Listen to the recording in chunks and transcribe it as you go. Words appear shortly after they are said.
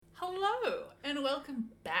Hello, and welcome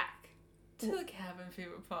back to the Cabin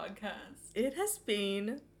Fever podcast. It has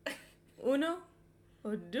been uno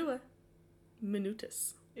or due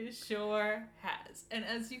minutos. It sure has. And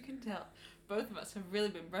as you can tell, both of us have really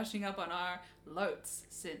been brushing up on our lotes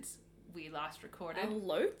since we last recorded.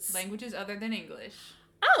 Loats? Languages other than English.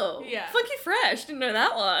 Oh, Yeah. funky fresh. Didn't know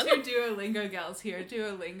that one. Two Duolingo gals here,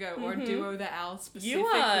 Duolingo or Duo the Owl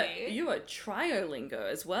specifically. You are Triolingo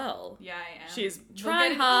as well. Yeah, I am. She's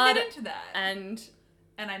trying hard We'll get into that. and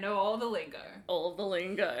I know all the lingo. all the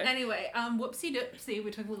lingo. Anyway, whoopsie doopsie,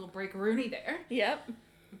 we took a little break Rooney there. Yep.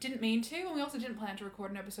 Didn't mean to, and we also didn't plan to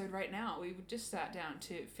record an episode right now. We just sat down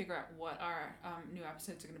to figure out what our new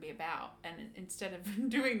episodes are going to be about, and instead of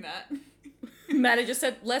doing that... Maddie just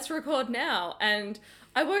said, let's record now, and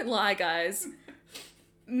I won't lie, guys.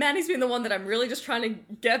 Maddie's been the one that I'm really just trying to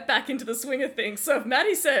get back into the swing of things, so if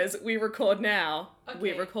Maddie says, we record now,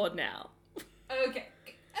 we Okay. record now. Okay.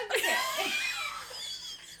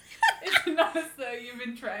 It's not as though you've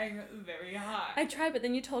been trying very hard. I tried, but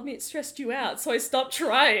then you told me it stressed you out, so I stopped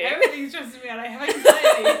trying. Everything stresses me out. I have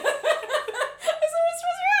anxiety. I said, what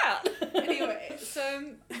stressed you out? Anyway, so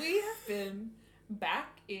we have been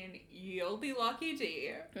back in Yolby Locky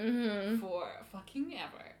D for fucking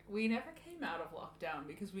ever. We never came out of lockdown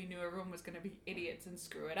because we knew everyone was going to be idiots and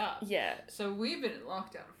screw it up. Yeah. So we've been in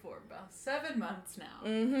lockdown for about 7 months now.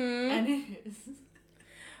 Mm-hmm. And it is...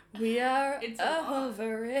 We are It's a lot.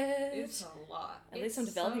 over it. It's a lot. At least It's I'm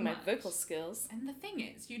developing so my much. vocal skills. And the thing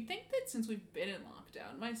is, you'd think that since we've been in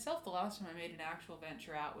lockdown, myself, the last time I made an actual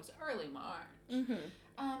venture out was early March.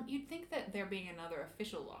 Mm-hmm. You'd think that there being another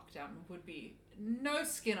official lockdown would be no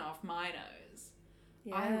skin off my nose.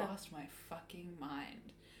 Yeah. I lost my fucking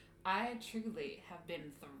mind. I truly have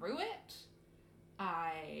been through it.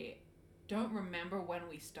 I don't remember when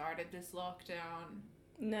we started this lockdown.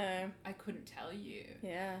 No. I couldn't tell you.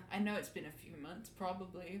 Yeah. I know it's been a few months,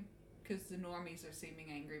 probably, because the normies are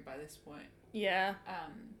seeming angry by this point. Yeah.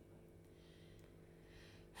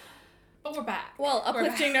 But we're back. Well, We're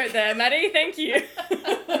uplifting back. note there, Maddie. Thank you.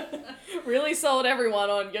 Really sold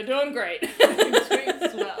everyone on you're doing great. Doing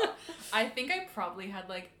swell. I think I probably had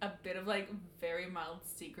like a bit of like very mild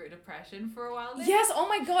secret depression for a while there. Yes, oh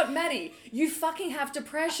my god, Maddie, you fucking have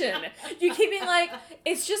depression. You keep being like,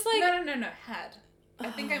 it's just like... No, had. I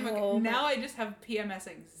think I'm Oh okay. my- Now I just have PMS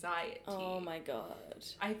anxiety. Oh my god.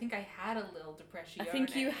 I think I had a little depression. I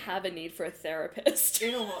think you have a need for a therapist.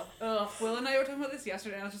 Ew. Ugh. Will and I were talking about this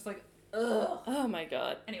yesterday and I was just like, ugh. Oh my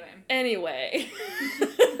god. Anyway. Anyway.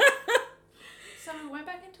 So we went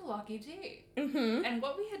back into Locky D. Mm-hmm. And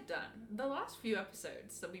what we had done, the last few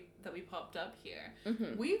episodes that we popped up here,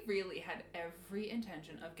 Mm-hmm. we really had every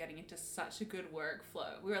intention of getting into such a good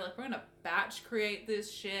workflow. We were like, we're gonna batch create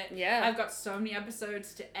this shit. Yeah. I've got so many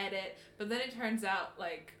episodes to edit, but then it turns out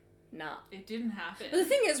like Nah. it didn't happen. But the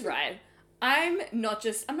thing is, right, I'm not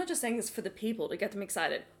just saying this for the people to get them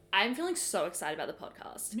excited. I'm feeling so excited about the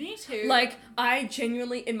podcast. Me too. Like, I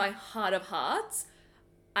genuinely, in my heart of hearts,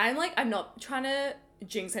 I'm not trying to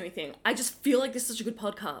jinx anything. I just feel like this is such a good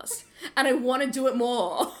podcast. And I want to do it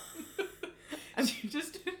more.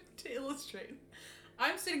 Just to illustrate,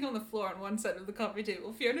 I'm sitting on the floor on one side of the coffee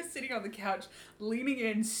table. Fiona's sitting on the couch, leaning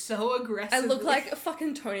in so I aggressively. look like a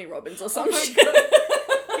fucking Tony Robbins or Oh some my shit.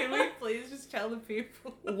 God. Can we please just tell the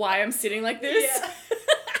people Why I'm sitting like this? Yeah.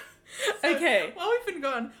 So, Okay. while we've been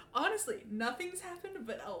gone, honestly, nothing's happened,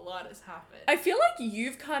 but a lot has happened. I feel like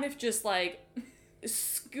you've kind of just like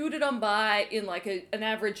scooted on by in like an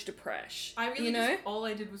average depression. I really you know? just, all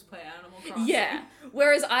I did was play Animal Crossing. Yeah.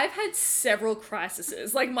 Whereas I've had several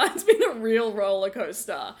crises. Like mine's been a real roller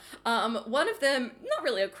coaster. One of them, not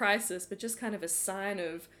really a crisis, but just kind of a sign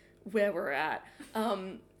of where we're at.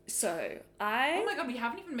 So Oh my god, we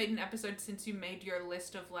haven't even made an episode since you made your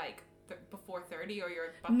list of like before 30 or your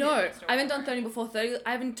bucket No, list or I haven't done whatever. 30 before 30.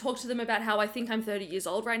 I haven't talked to them about how I think I'm 30 years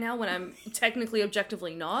old right now when I'm technically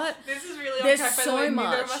objectively not. This is really There's off track, by so the way.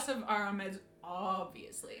 Neither much. of us are on meds,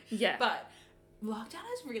 obviously. Yeah. But lockdown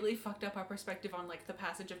has really fucked up our perspective on like the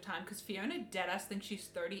passage of time because Fiona deadass thinks she's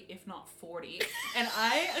 30, if not 40, and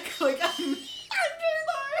I like I'm too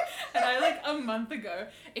low. And I like a month ago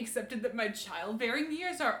accepted that my childbearing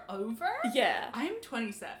years are over. Yeah. I'm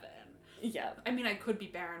 27. Yeah. I mean, I could be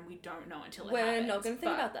barren. We don't know until it We're happens. not gonna think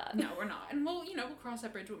but about that. No, we're not. And we'll cross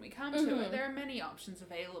that bridge when we come to Mhm. it. There are many options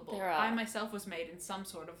available. There I are. myself was made in some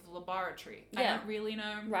sort of laboratory. I Yeah. don't really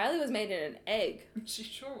know. Riley was made in an egg.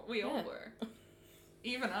 Sure, we all Yeah. were.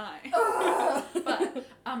 Even I. But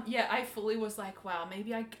yeah, I fully was like, wow,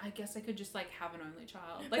 maybe I guess I could just like have an only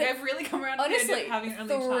child. Like, I've really come around to the idea of having an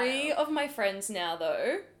only child. Three of my friends now,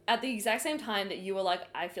 though, at the exact same time that you were like,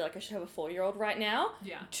 I feel like I should have a 4-year-old right now.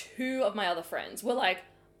 Yeah. 2 of my other friends were like,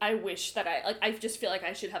 I wish that I just feel like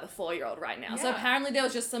I should have a 4-year-old right now. Yeah. So apparently there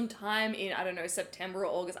was just some time in, I don't know, September or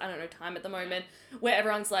August, I don't know, time at the moment, where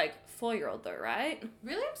everyone's like, 4-year-old though, right?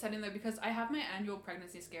 Really upsetting though, because I have my annual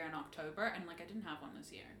pregnancy scare in October, and like I didn't have one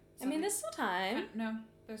this year. So I mean, there's still time. No,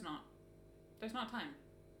 there's not. There's not time.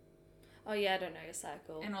 Oh yeah, I don't know your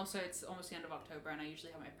cycle. And also it's almost the end of October, and I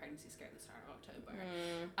usually have my pregnancy scare at the start of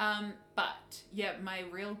October. But yeah, my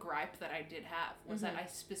real gripe that I did have was that I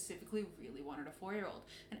specifically really wanted a 4-year-old.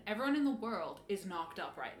 And everyone in the world is knocked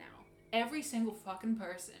up right now. Every single fucking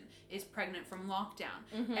person is pregnant from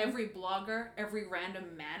lockdown. Every blogger, every random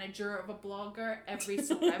manager of a blogger, every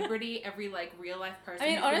celebrity, every like real life person. I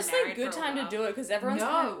mean, honestly, good time to do it because everyone's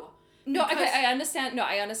I understand. No,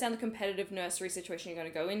 I understand the competitive nursery situation you're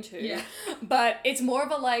going to go into. Yeah. But it's more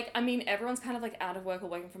of a like, I mean, everyone's kind of like out of work or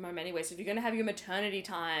working from home anyway. So if you're going to have your maternity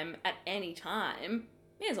time at any time,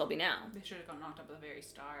 may as well be now. They should have got knocked up at the very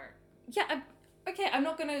start. Yeah. Okay. I'm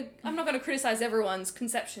not gonna criticize everyone's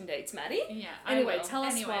conception dates, Maddie. Yeah. Anyway, tell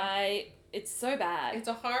us why it's so bad. It's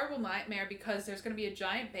a horrible nightmare because there's going to be a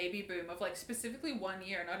giant baby boom of like specifically 1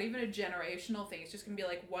 year, not even a generational thing. It's just going to be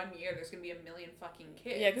like 1 year. There's going to be a million fucking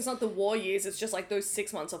kids. Yeah, because not the war years. It's just like those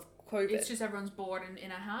 6 months of COVID. It's just everyone's bored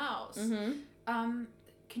in a house. Can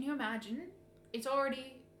you imagine? It's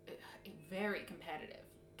already very competitive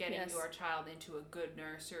getting your child into a good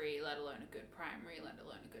nursery, let alone a good primary, let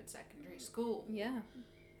alone a good secondary school. Yeah.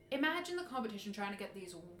 Imagine the competition trying to get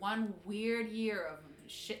these 1 weird year of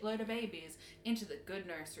shitload of babies into the good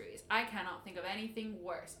nurseries. I cannot think of anything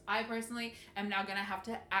worse. I personally am now going to have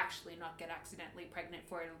to actually not get accidentally pregnant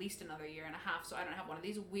for at least another year and a half, so I don't have one of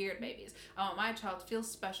these weird babies. I want my child to feel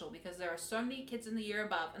special because there are so many kids in the year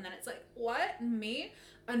above, and then it's like, what? Me?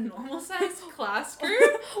 A normal-sized class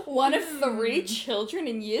group? One of 3 children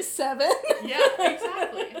in year 7? Yeah,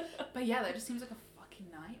 exactly. But yeah, that just seems like a fucking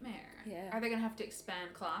nightmare. Yeah. Are they going to have to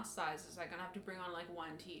expand class sizes? Are they going to have to bring on like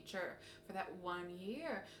 1 teacher for that 1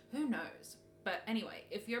 year? Who knows? But anyway,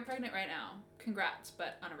 if you're pregnant right now, congrats,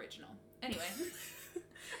 but unoriginal. Anyway,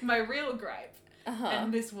 my real gripe,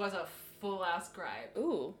 and this was a full-ass gripe.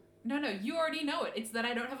 Ooh. No, you already know it. It's that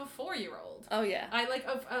I don't have a 4-year-old. Oh, yeah. I like,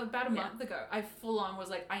 about a month ago, I full-on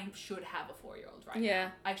was like, I should have a 4-year-old right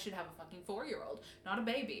now. I should have a fucking 4-year-old, not a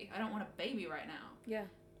baby. I don't want a baby right now. Yeah.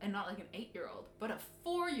 And not like an 8-year-old, but a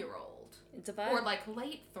 4-year-old. It's a vibe. Or like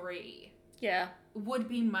late 3. Yeah. Would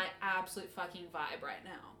be my absolute fucking vibe right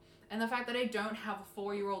now. And the fact that I don't have a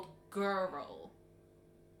 4-year-old girl,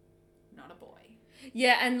 not a boy.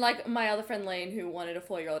 Yeah, and like my other friend Lane who wanted a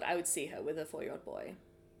 4-year-old, I would see her with a 4-year-old boy.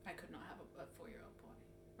 I could not have a 4-year-old boy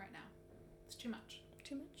right now. It's too much.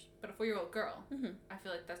 Too much? But a 4-year-old girl, I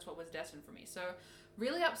feel like that's what was destined for me. So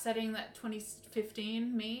really upsetting that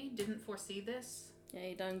 2015 me didn't foresee this. Yeah,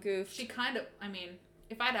 you done goofed. She kind of, I mean,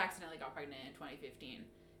 if I'd accidentally got pregnant in 2015,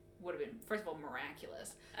 would have been, first of all,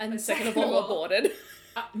 miraculous. And second of all, aborted.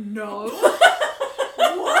 No.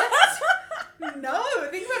 What? No.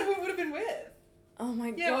 Think about who it would have been with. Oh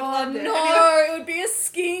my Yeah, god, it. no. Anyway. It would be a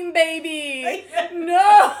scheme baby.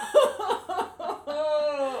 No.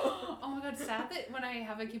 Oh my god, sad that when I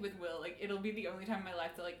have a kid with Will, like, it'll be the only time in my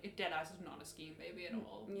life that, like, it dead ass is not a scheme baby at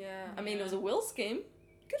all. Yeah. I mean, it was a Will scheme.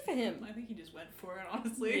 Good for him. I think he just went for it,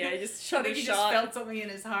 honestly. Yeah, he just shot his shot. He just felt something in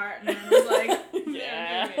his heart and then was like,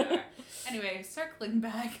 yeah, here we are. Anyway, circling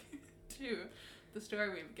back to the story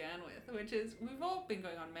we began with, which is, we've all been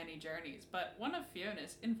going on many journeys, but one of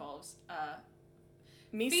Fiona's involves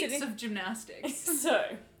feats of gymnastics. So,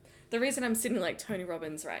 the reason I'm sitting like Tony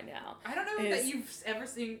Robbins right now. I don't know that you've ever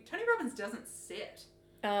seen, Tony Robbins doesn't sit.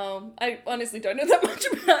 I honestly don't know that much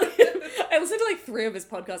about him. I listened to like 3 of his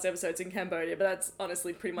podcast episodes in Cambodia, but that's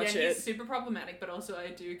honestly pretty much it. He's super problematic, but also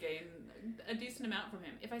I do gain a decent amount from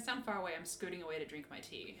him. If I sound far away, I'm scooting away to drink my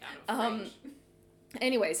tea out of range.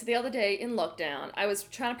 Anyway, so the other day in lockdown, I was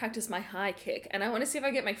trying to practice my high kick, and I want to see if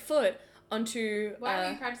I get my foot onto... Why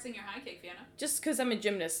are you practicing your high kick, Fiona? Just because I'm a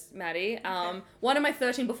gymnast, Maddie. One of my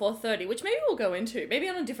 13 before 30, which maybe we'll go into. Maybe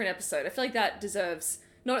on a different episode. I feel like that deserves...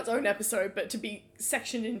 not its own episode, but to be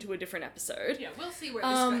sectioned into a different episode. Yeah, we'll see where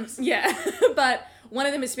this goes. Yeah, but one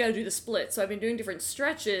of them is to be able to do the split. So I've been doing different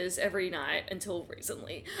stretches every night until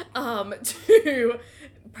recently to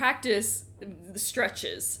practice the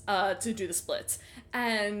stretches to do the splits.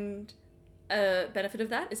 And a benefit of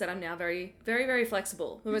that is that I'm now very, very, very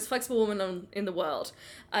flexible. The most flexible woman in the world.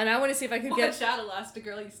 And I want to see if I could get... Watch out,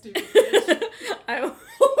 Elastigirl, you stupid bitch. Oh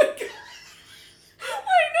my god.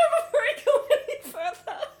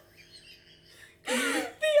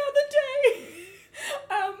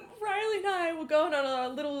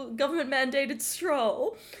 government mandated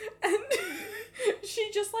stroll, and she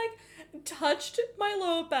just like touched my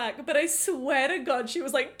lower back, but I swear to God, she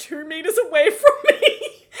was like 2 meters away from me.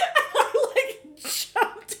 And I like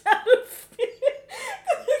jumped out of fear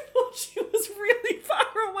because I thought she was really far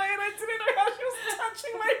away and I didn't know how she was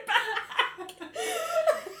touching my back.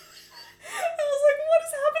 I was like, what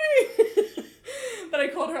is happening? But I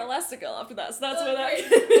called her Elastigirl after that, so that's where that...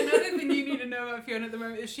 Another thing you need to know about Fiona at the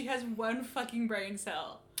moment is she has one fucking brain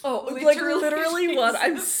cell. Oh, literally she's one.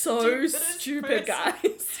 I'm the so stupidest stupid, person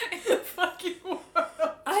guys. in the fucking world.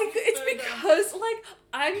 It's So dumb. because, like,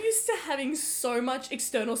 I'm used to having so much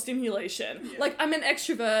external stimulation. Yeah. Like, I'm an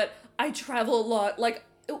extrovert. I travel a lot. Like,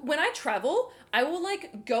 when I travel, I will,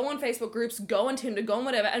 like, go on Facebook groups, go on Tinder, go on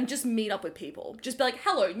whatever, and just meet up with people. Just be like,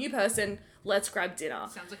 hello, new person, let's grab dinner.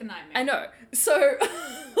 Sounds like a nightmare. I know. So,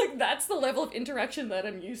 like, that's the level of interaction that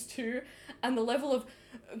I'm used to, and the level of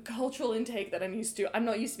cultural intake that I'm used to. I'm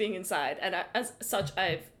not used to being inside, and as such,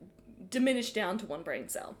 I've diminished down to one brain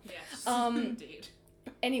cell. Yes, indeed.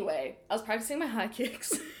 Anyway, I was practicing my high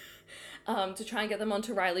kicks to try and get them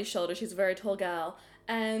onto Riley's shoulder. She's a very tall gal.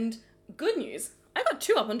 And good news, I got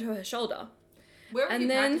 2 up onto her shoulder. Where were and you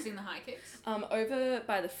then, practicing the high kicks? Over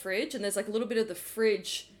by the fridge, and there's like a little bit of the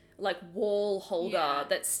fridge like wall holder Yeah.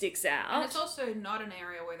 that sticks out. And it's also not an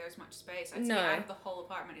area where there's much space. I'd say No. out of the whole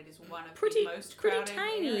apartment, it is one of pretty the most crowded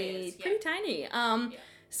tiny, areas. pretty tiny. Yeah.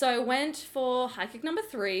 So I went for high kick number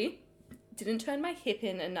 3, didn't turn my hip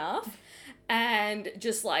in enough, and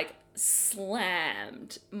just like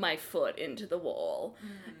slammed my foot into the wall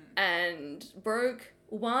and broke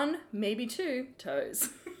 1, maybe 2 toes.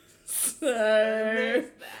 So There's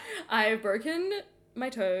that. I've broken my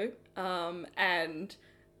toe, and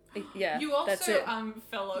yeah, You also that's it.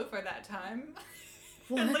 fell over that time.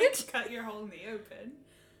 What? And like cut your whole knee open.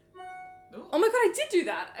 Ooh. Oh my God, I did do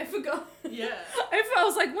that. I forgot. Yeah. I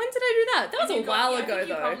was like, when did I do that? That was And a you got- while I ago, think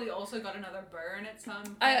you though. probably also got another burn at some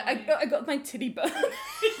point. I got my titty burn.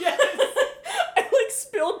 Yes. I like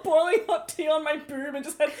spilled boiling hot tea on my boob and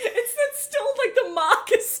just had it's still like the mark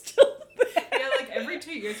is still there. Yeah, like every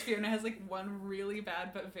 2 years Fiona has like one really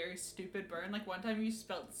bad but very stupid burn. Like one time you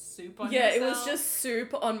spilled soup on Yeah, yourself. it was just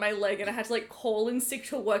soup on my leg and I had to like call in sick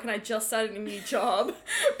to work and I just started a new job.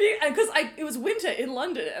 Because it was winter in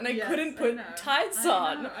London and I Yes, couldn't I put know. tights I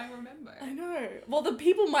on. know, I remember. I know. Well, the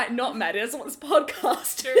people might not matter. That's what this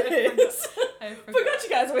podcast Sure, I is. I Forgot you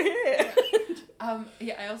guys were here.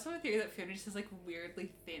 Yeah, I also have a theory that Fiona just has like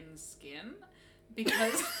weirdly thin skin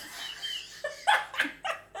because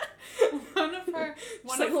one of her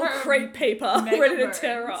Just like little crepe paper mega ready to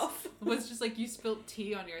tear burns off. was just like you spilled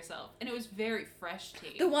tea on yourself, and it was very fresh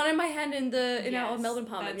tea. The one in my hand in our old Yes, Melbourne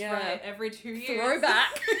apartment. That's Yeah. right. Every 2 years.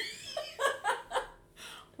 Throwback.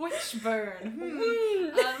 Which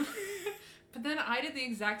burn? But then I did the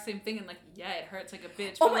exact same thing, and like, yeah, it hurts like a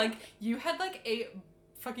bitch. Oh But my- like, you had like a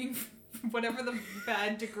fucking whatever the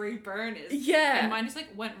bad degree burn is. Yeah. And mine just like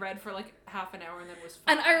went red for like half an hour and then was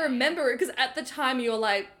fine. And I remember it because at the time you were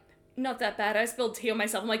like, not that bad. I spilled tea on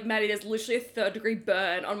myself. I'm like, Maddie, there's literally a 3rd-degree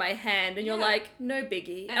burn on my hand. And you're Yeah. like, no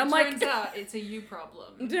biggie. And I'm it like, turns out it's a you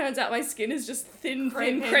problem. turns out my skin is just thin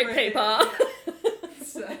Crepe crepe paper. paper.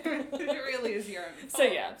 So it really is your own fault. So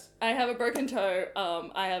yeah, I have a broken toe.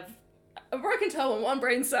 I have a broken toe and 1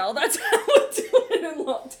 brain cell. That's how we're doing in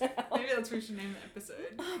lockdown. Maybe that's what we should name the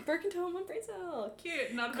episode. Oh, broken toe and 1 brain cell.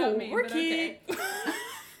 Cute, not about me, but okay.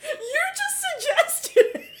 You just suggested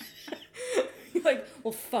it. You're like,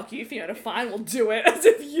 well, fuck you, Fiona. Fine, we'll do it. As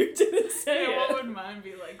if you didn't say Yeah, what it. would mine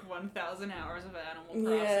be like? 1,000 hours of Animal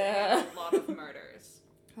Crossing Yeah. and a lot of murders.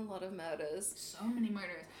 A lot of murders. So many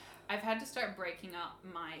murders. I've had to start breaking up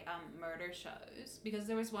my murder shows because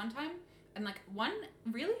there was one time, and like one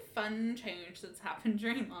really fun change that's happened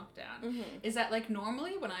during lockdown is that like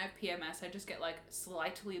normally when I have PMS I just get like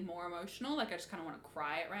slightly more emotional, like I just kind of want to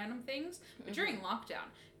cry at random things. But during lockdown,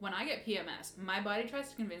 when I get PMS, my body tries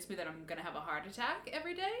to convince me that I'm gonna have a heart attack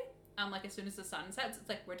every day. Like as soon as the sun sets, it's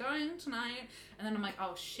like, we're dying tonight. And then I'm like,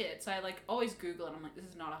 oh shit. So I like always Google and I'm like, this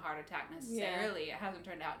is not a heart attack necessarily. It hasn't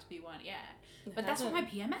turned out to be one yet. But that's what my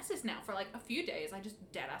PMS is now. For like a few days, I just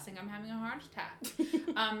dead-assing I'm having a heart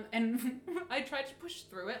attack. And I tried to push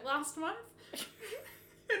through it last month.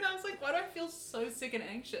 And I was like, why do I feel so sick and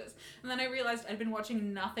anxious? And then I realized I'd been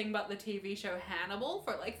watching nothing but the TV show Hannibal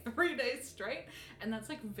for like 3 days straight. And that's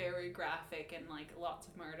like very graphic and like lots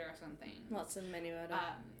of murder or something. Lots of many murder.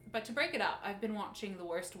 But to break it up, I've been watching The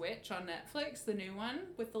Worst Witch on Netflix, the new one,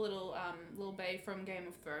 with the little bae from Game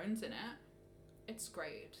of Thrones in it. It's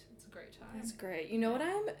great. It's a great time. That's great. You know what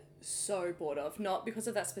I'm so bored of? Not because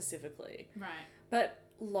of that specifically, Right. but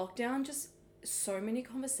lockdown just so many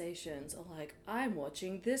conversations are like, I'm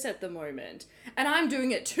watching this at the moment. And I'm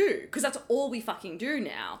doing it too, because that's all we fucking do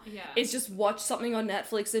now. Yeah. Is just watch something on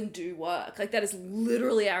Netflix and do work. Like, that is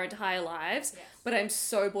literally our entire lives. Yes. But I'm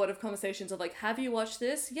so bored of conversations of like, have you watched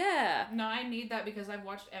this? Yeah. No, I need that because I've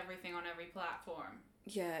watched everything on every platform.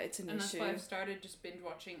 Yeah, it's an And that's issue. why I've started just binge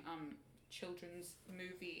watching children's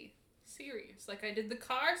movie series. Like I did the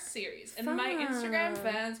Cars series. And my Instagram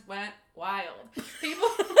fans went wild.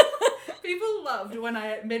 People loved when I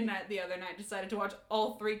at midnight the other night decided to watch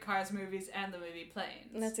all 3 Cars movies and the movie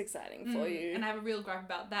Planes. That's exciting for you. And I have a real graph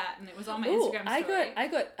about that, and it was on my Instagram story. I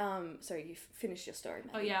got sorry, you finished your story,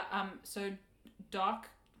 man. Oh yeah, so Doc,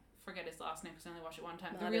 forget his last name because I only watched it one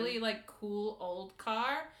time. Martin. The really like cool old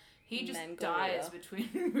car, he just Mangolia. dies between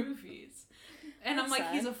movies. And I'm That's like,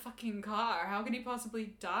 sad. he's a fucking car. How can he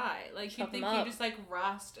possibly die? Like, Chop you'd think him he'd up. just like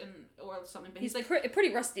rust or something, but He's like, like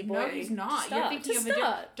pretty rusty boy. no, he's not. You're thinking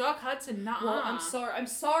of Doc Hudson. Nah. Well, I'm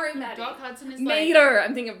sorry, Maddie. Doc Hudson is Mater.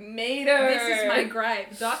 I'm thinking of Mater. This is my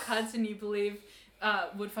gripe. Doc Hudson, you believe,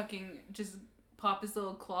 would fucking just pop his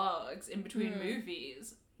little clogs in between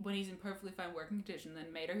movies when he's in perfectly fine working condition.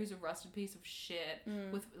 Then Mater, who's a rusted piece of shit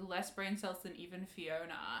with less brain cells than even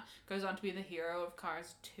Fiona, goes on to be the hero of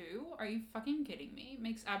Cars 2. Are you fucking kidding me?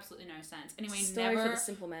 Makes absolutely no sense. Anyway, Story never for the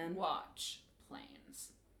simple man. watch Planes.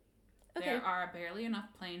 Okay. There are barely enough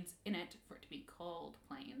planes in it for it to be called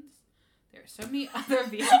planes. There are so many other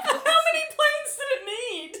vehicles. How many planes did it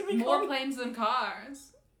need to be More called? planes than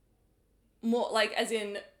cars. More, like, as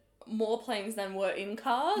in more planes than were in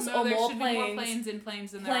Cars, No, or there more should planes? be more planes in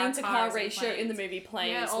planes than there Plane are to cars car in ratio in the planes. movie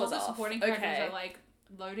Planes Yeah, all was the off. supporting characters Okay. are like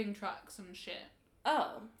loading trucks and shit.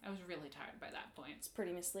 Oh, I was really tired by that point. it's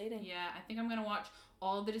pretty misleading. Yeah, I think I'm gonna watch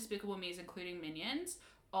all of the Despicable Me's, including Minions,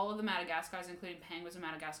 all of the Madagascars, including Penguins of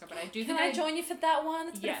Madagascar. But I do Can think I join you for that one?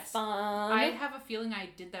 It's Yes. fun. I have a feeling I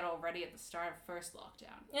did that already at the start of first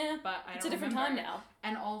lockdown. Yeah, But I it's don't a different remember. time now.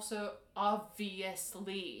 And also,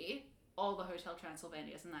 obviously, all the Hotel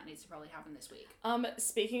Transylvanias, and that needs to probably happen this week.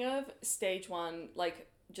 Speaking of stage 1, like,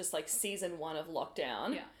 just like season 1 of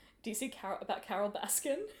lockdown. Yeah. Do you see Carol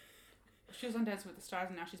Baskin? She was on Dancing with the Stars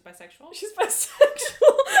and now she's bisexual. She's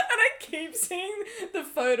bisexual, and I keep seeing the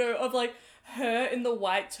photo of like her in the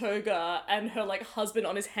white toga and her like husband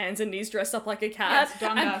on his hands and knees dressed up like a cat. Yes,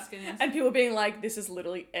 Don Baskin, yes. And people being like, "This is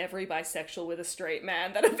literally every bisexual with a straight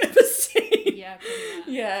man that I've ever seen." Yeah, pretty much.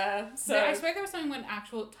 Yeah. So I swear there was something when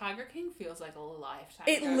actual Tiger King feels like a lifetime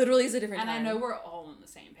it ago. literally is a different And time. I know we're all on the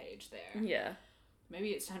same page there. Yeah.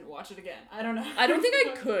 Maybe it's time to watch it again. I don't know. I don't think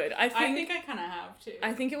I could. I think I kind of have to.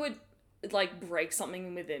 I think it would like break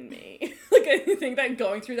something within me. Like I think that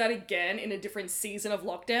going through that again in a different season of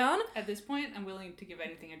lockdown, At this point, I'm willing to give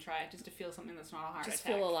anything a try just to feel something that's not a heart just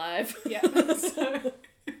attack. feel alive. Yeah. So,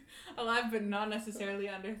 alive, but not necessarily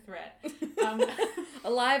under threat.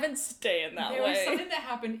 Alive and staying that There way. was something that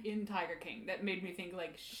happened in Tiger King that made me think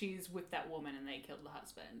like she's with that woman and they killed the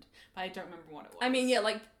husband, but I don't remember what it was. I mean, yeah,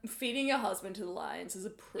 like feeding your husband to the lions is a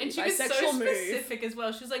pretty and she was bisexual so move. specific as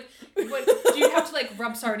well. She was like, what, "Do you have to like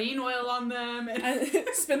rub sardine oil on them and And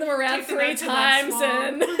spin them around Take them 3 out to that times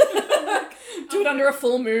swamp. and do it under a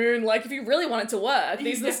full moon. Like, if you really want it to work,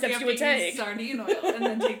 these are the steps you would take. Sardine oil and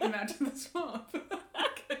then take them out to the swamp."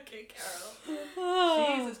 Okay,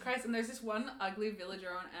 Carol. Jesus Christ! And there's this one ugly villager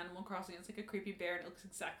on Animal Crossing. It's like a creepy bear, and it looks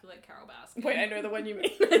exactly like Carol Baskin. Wait, I know the one you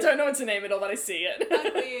mean. I don't know what to name it all, but I see it.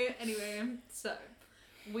 Ugly. Anyway, so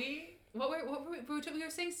we were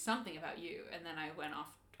saying something about you, and then I went off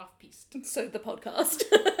piste. So the podcast.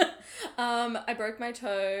 I broke my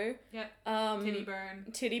toe. Yep. Titty burn.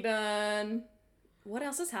 Titty burn. What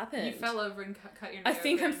else has happened? You fell over and cut your. I nose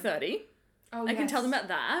think I'm open. 30. Oh, I can tell them about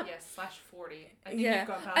that. Yes, /40. I think Yeah, you've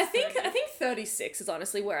gone past I think 30. 36 is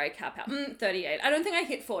honestly where I cap out. 38. I don't think I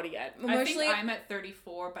hit 40 yet. I think I'm at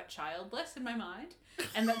 34, but childless in my mind,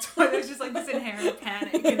 and that's why there's just like this inherent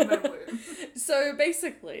panic in my womb. So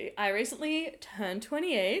basically, I recently turned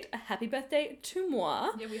 28. A happy birthday to moi.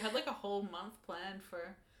 Yeah, we had like a whole month planned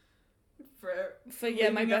for My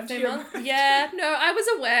leading up birthday to your month. birthday. Yeah, no, I was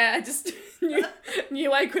aware. I just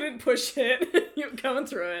knew I couldn't push it. You're going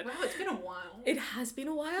through it. Wow, it's been a while. It has been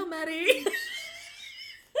a while, Maddie.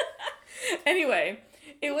 Anyway,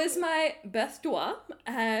 it was my birthday,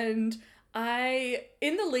 and I,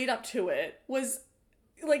 in the lead up to it, was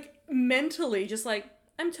like mentally just like,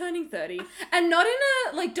 I'm turning 30. And not in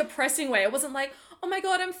a like depressing way. It wasn't like, oh my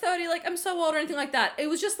God, I'm 30, like I'm so old or anything like that. It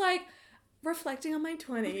was just like reflecting on my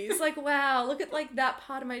 20s. Like, wow, look at like that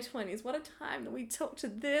part of my 20s. What a time that we took to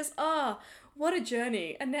this. Oh, what a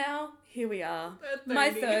journey. And now here we are. At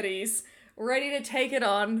My 30. 30s, ready to take it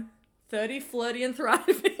on. 30, flirty and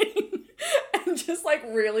thriving. And just like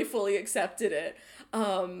really fully accepted it.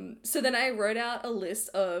 So then I wrote out a list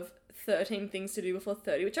of 13 things to do before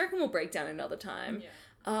 30, which I reckon we'll break down another time.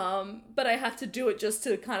 Yeah. But I had to do it just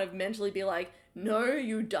to kind of mentally be like, no,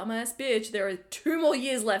 you dumbass bitch, there are 2 more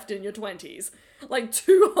years left in your 20s. Like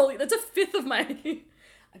 2 whole, that's a fifth of my,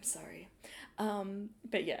 I'm sorry.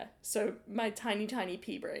 But yeah, so my tiny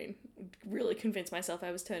pea brain really convinced myself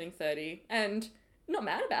I was turning 30, and not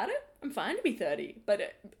mad about it. I'm fine to be 30,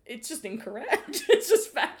 but it's just incorrect. It's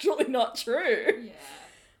just factually not true. Yeah.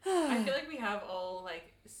 I feel like we have all,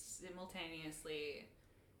 like, simultaneously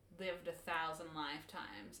lived 1,000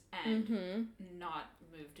 lifetimes and not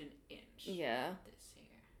moved an inch. Yeah. This year.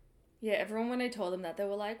 Yeah, everyone, when I told them that, they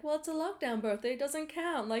were like, well, it's a lockdown birthday, it doesn't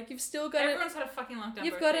count. Like, you've still got Everyone's had a fucking lockdown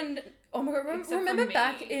You've birthday. got an... Oh my god, Except remember for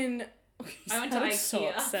back me. in... I went to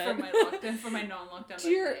IKEA for my non-lockdown Do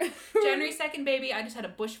you... birthday. January 2nd, baby, I just had a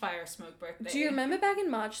bushfire smoke birthday. Do you remember back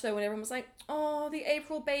in March, though, when everyone was like, oh, the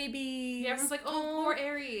April babies. Yeah, everyone's like, oh, poor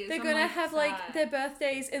Aries. They're I'm gonna like, have, sad. like, their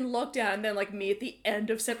birthdays in lockdown. And then, like, me at the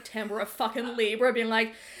end of September, a fucking Libra being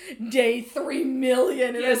like, day 3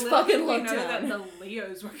 million in this fucking we lockdown. know that the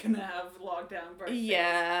Leos were gonna have lockdown birthdays.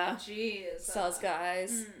 Yeah. Jeez. Sus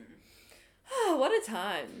guys. Oh, what a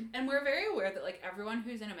time. And we're very aware that, like, everyone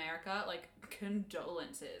who's in America, like,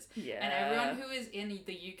 condolences. Yeah. And everyone who is in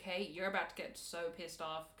the UK, you're about to get so pissed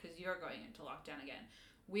off because you're going into lockdown again.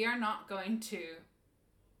 We are not going to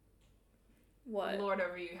What? lord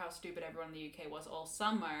over you how stupid everyone in the UK was all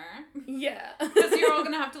summer. Yeah. Because you're all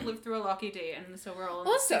going to have to live through a locky day, and so we're all in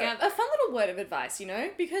this Also, together. a fun little word of advice, you know?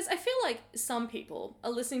 Because I feel like some people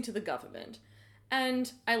are listening to the government.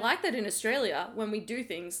 And I like that in Australia, when we do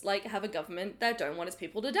things like have a government that don't want its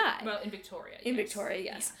people to die. Well, in Victoria, In Victoria,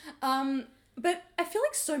 yes. But I feel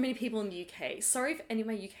like so many people in the UK, sorry if any of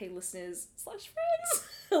my UK listeners / friends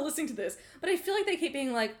are listening to this, but I feel like they keep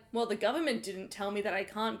being like, well, the government didn't tell me that I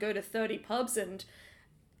can't go to 30 pubs and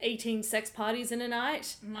 18 sex parties in a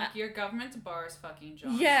night. I'm like, your government's bars fucking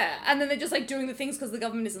Johnson. Yeah, and then they're just like doing the things because the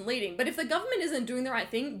government isn't leading. But if the government isn't doing the right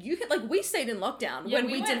thing, you can, like, we stayed in lockdown when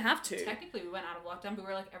we didn't have to. Technically, we went out of lockdown, but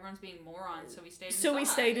we were like, everyone's being morons, so we stayed inside. So we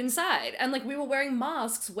stayed inside. And like, we were wearing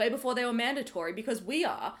masks way before they were mandatory because we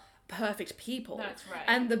are perfect people. That's right.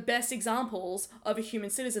 And the best examples of a human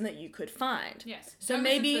citizen that you could find. Yes. So Don't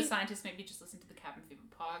maybe... listen to the scientists, maybe just listen to the Cabin Fever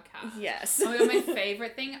podcast. Yes. Oh my god, my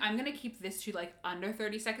favorite thing, I'm gonna keep this to like under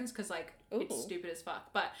 30 seconds because like it's Ooh. stupid as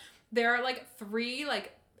fuck. But there are like 3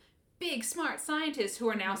 like big smart scientists who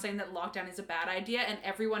are now saying that lockdown is a bad idea, and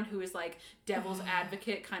everyone who is like devil's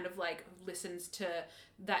advocate kind of like listens to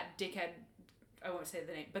that dickhead, I won't say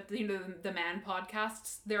the name, but you know, the Man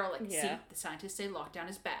podcasts, they're all like, see, the scientists say lockdown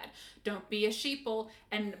is bad. Don't be a sheeple.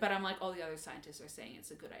 But I'm like, all the other scientists are saying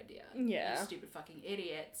it's a good idea. Yeah. You stupid fucking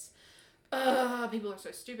idiots. People are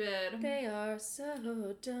so stupid. They are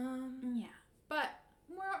so dumb. Yeah. But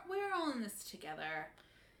we're all in this together.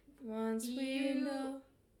 Once we know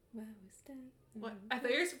where we stand. What? I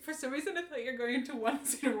thought for some reason I thought you were going to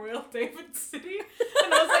once in Royal David City.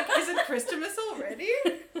 And I was like, is it Christmas already?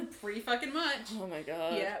 Pretty fucking much. Oh my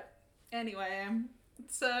god. Yep. Anyway,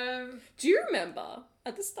 so... Do you remember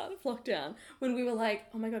at the start of lockdown when we were like,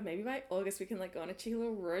 oh my god, maybe by August we can like go on a cheeky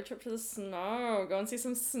little road trip to the snow, go and see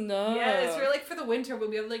some snow. Yeah, it's really like for the winter we'll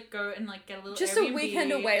be able to like go and like get a little just Airbnb a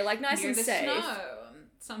weekend away, like nice near and the safe. Snow,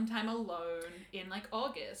 sometime alone in like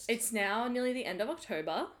August. It's now nearly the end of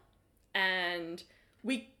October, and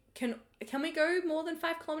we can we go more than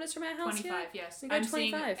 5 kilometers from our house? 25, yet? yes. We go I'm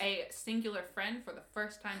 25. seeing a singular friend for the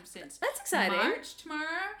first time since That's exciting. March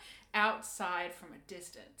tomorrow, outside from a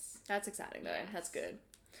distance. That's exciting though. Yes. That's good.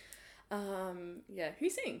 Yeah,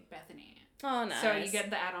 who's seeing? Bethany. Oh, nice. So you get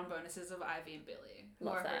the add-on bonuses of Ivy and Billy, who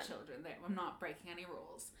Love are her that. children. I'm not breaking any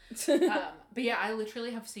rules. But yeah, I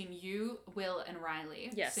literally have seen you, Will, and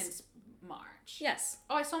Riley Yes. since March. Yes.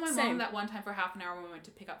 Oh, I saw my Same. mom that one time for half an hour when we went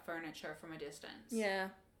to pick up furniture from a distance. Yeah.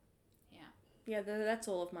 Yeah. Yeah, that's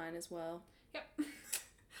all of mine as well. Yep.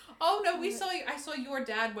 Oh no, I saw your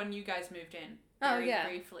dad when you guys moved in. Oh, Very yeah.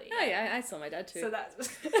 briefly. Oh yeah, I saw my dad too. So that's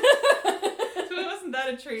so wasn't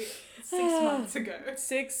that a treat 6 months ago?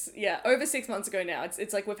 Over 6 months ago now.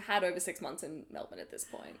 It's like we've had over 6 months in Melbourne at this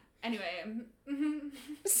point. Anyway,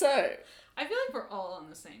 So I feel like we're all on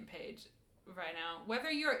the same page right now.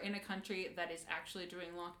 Whether you're in a country that is actually doing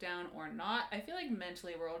lockdown or not, I feel like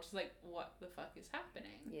mentally we're all just like, what the fuck is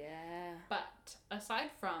happening? yeah. But aside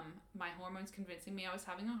from my hormones convincing me I was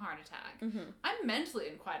having a heart attack, Mm-hmm. I'm mentally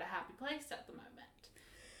in quite a happy place at the moment.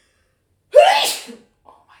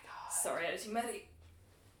 Oh my god. Sorry, editing Maddie.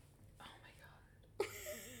 Oh my god.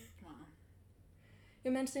 Wow.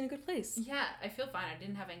 You're mentally in a good place. Yeah, I feel fine. I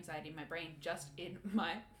didn't have anxiety in my brain, just in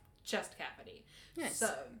my chest cavity. Nice.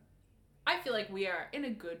 So, I feel like we are in a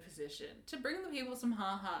good position to bring the people some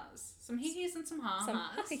ha-has. Some hee-hees and some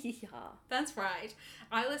ha-has. Yeah. That's right.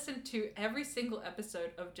 I listened to every single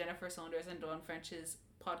episode of Jennifer Saunders and Dawn French's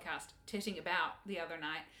podcast, Titting About, the other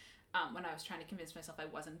night, when I was trying to convince myself I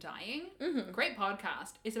wasn't dying. Mm-hmm. Great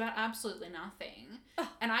podcast. It's about absolutely nothing. Oh,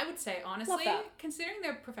 And I would say, honestly, that. considering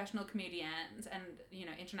they're professional comedians and, you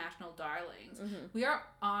know, international darlings, Mm-hmm. we are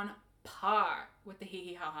on par with the hee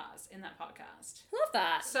hee ha ha's in that podcast. Love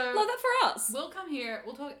that. So- Love that for us. We'll come here,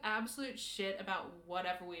 we'll talk absolute shit about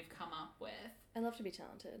whatever we've come up with. I love to be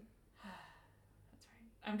talented. That's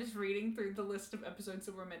right. I'm just reading through the list of episodes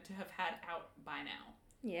that we're meant to have had out by now.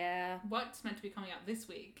 Yeah. What's meant to be coming out this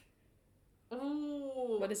week?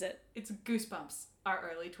 Ooh. What is it? It's Goosebumps,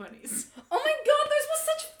 our early 20s. Oh my god, those were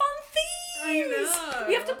such fun themes! I know.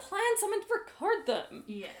 We have to plan someone to record them.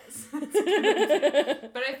 Yes.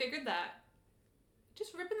 But I figured that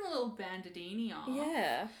just ripping the little bandadini off.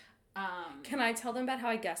 Yeah. Um, Can I tell them about how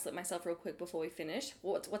I gaslit myself real quick before we finish?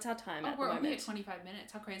 What's our time at the we're only moment? at 25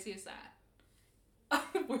 minutes. How crazy is that?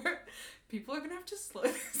 People are gonna have to slow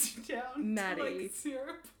this down Maddie. to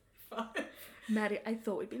like 0.5. Maddie, I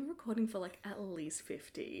thought we'd been recording for like at least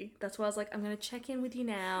 50. That's why I was like, I'm gonna check in with you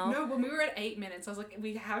now. No, when we were at 8 minutes, I was like,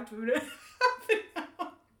 we have to half an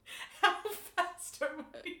hour. How fast are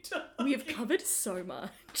we talking? We have covered so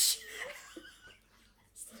much.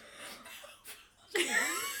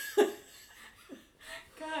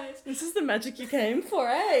 Guys, This is the magic you came for,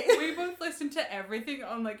 eh? we both listened to everything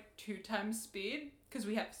on like 2 times speed because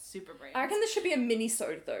we have super brains. I reckon this should be a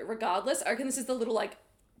mini-sode though, regardless. I reckon this is the little like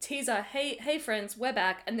teaser, hey friends, we're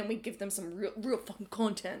back, and then we give them some real fucking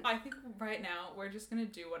content. I think right now we're just gonna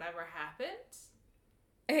do whatever happens.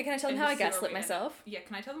 Okay, can I tell them and how I just see where gaslit we end myself? up. Yeah,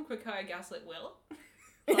 can I tell them quick how I gaslit Will?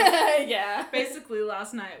 Yeah. Basically,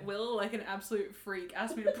 last night, Will, like an absolute freak,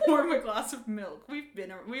 asked me to pour him a glass of milk. We've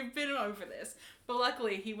been over this, but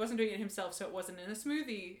luckily he wasn't doing it himself, so it wasn't in a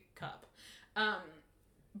smoothie cup,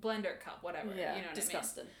 blender cup, whatever. Yeah, you know what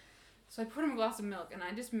disgusting. I mean? So I poured him a glass of milk, and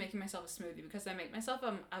I'm just making myself a smoothie because I make myself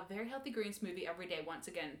a very healthy green smoothie every day. Once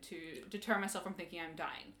again, to deter myself from thinking I'm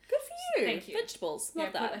dying. Good for you. Thank you. Vegetables, Yeah,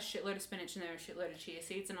 love I put a that. shitload of spinach in there, a shitload of chia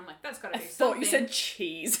seeds, and I'm like, that's gotta I be thought something. you said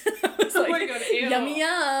cheese. I was Oh like, my God, ew. yummy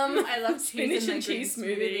yum. I love spinach cheese in and my cheese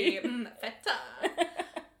green smoothie. Feta.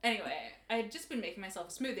 Anyway, I had just been making myself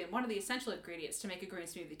a smoothie, and one of the essential ingredients to make a green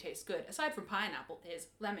smoothie taste good, aside from pineapple, is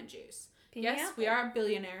lemon juice. Yes, we are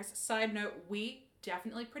billionaires. Side note, we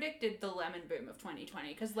definitely predicted the lemon boom of 2020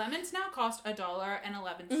 because lemons now cost $1.11.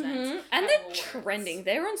 Mm-hmm. And at they're Woolworths. trending.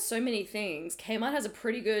 They're on so many things. Kmart has a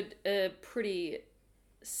pretty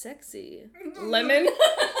sexy lemon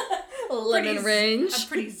range. A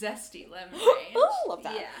pretty zesty lemon range. Oh, love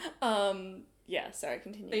that. Yeah. Yeah, sorry,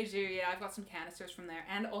 continue. They do, yeah. I've got some canisters from there.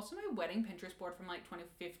 And also my wedding Pinterest board from like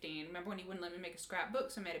 2015. Remember when you wouldn't let me make a scrapbook,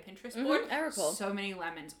 so I made a Pinterest board? I recall. So many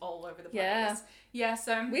lemons all over the place. Yeah. Yeah,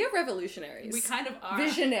 so We are revolutionaries. we kind of are.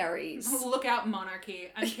 Visionaries. Look out, monarchy.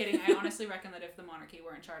 I'm kidding. I honestly reckon that if the monarchy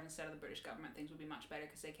were in charge instead of the British government, things would be much better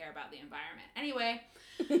because they care about the environment. Anyway,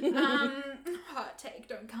 hot take,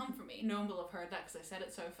 don't come for me. No one will have heard that because I said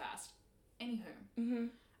it so fast. Anywho, Mm-hmm.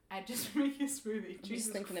 I just make a smoothie. I'm Jesus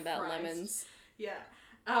just thinking about Christ. lemons. Yeah.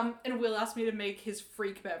 And Will asked me to make his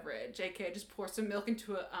freak beverage, aka just pour some milk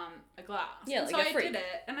into a glass. Yeah, and like so a freak. I did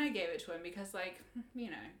it, and I gave it to him because, like, you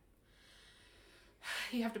know,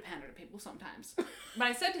 you have to pander to people sometimes. But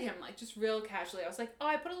I said to him, like, just real casually, I was like, oh,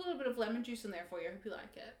 I put a little bit of lemon juice in there for you. I hope you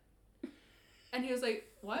like it. And he was like,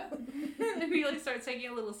 what? And he, like, starts taking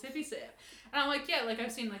a little sippy sip. And I'm like, yeah, like,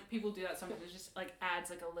 I've seen, like, people do that sometimes. It just, like, adds,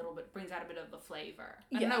 like, a little bit, brings out a bit of the flavor.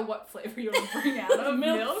 I don't Yeah. know what flavor you want to bring out of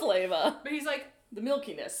milk flavor. But he's like, The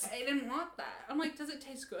milkiness. I didn't want that. I'm like, does it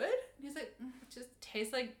taste good? And he's like, it just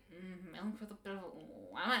tastes like milk with a bit of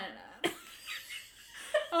lemon in it.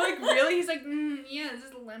 I'm like, really? He's like, yeah, this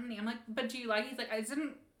is lemony. I'm like, but do you like it? He's like, I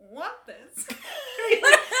didn't want this. He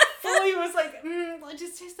like, fully was like, it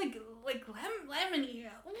just tastes like lemony.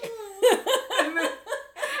 And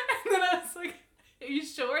then I was like, are you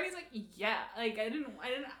sure? And he's like, yeah. Like, I didn't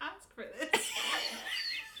ask for this.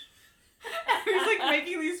 And he's like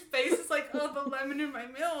making these faces like, oh, the lemon in my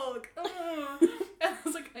milk. Oh. And I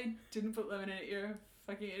was like, I didn't put lemon in it, you're a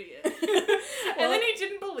fucking idiot. And then he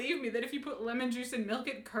didn't believe me that if you put lemon juice in milk,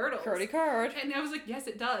 it curdles. Curdy curd. And I was like, yes,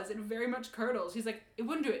 it does. It very much curdles. He's like, it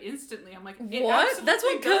wouldn't do it instantly. I'm like, it What? absolutely That's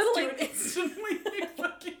what does curdling do it instantly. You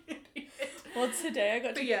fucking idiot. Well, today I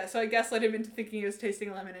got But yeah, so I gaslit him into thinking he was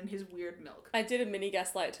tasting lemon in his weird milk. I did a mini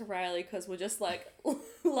gaslight to Riley because we're just like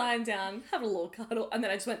lying down, having a little cuddle, and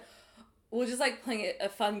then I just went, we're just like playing a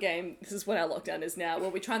fun game. This is what our lockdown is now, where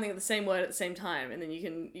we try and think of the same word at the same time, and then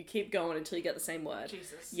you keep going until you get the same word.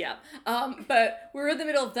 Jesus. Yeah. But we're in the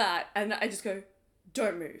middle of that, and I just go,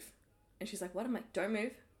 don't move. And she's like, what? I'm like, don't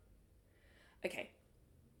move. Okay.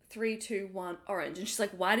 3, 2, 1, orange. And she's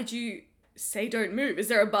like, why did you say don't move? Is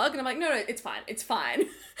there a bug? And I'm like, no, it's fine. It's fine.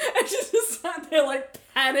 And she's just sat there like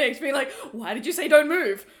panicked, being like, why did you say don't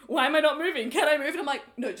move? Why am I not moving? Can I move? And I'm like,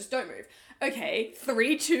 no, just don't move. Okay,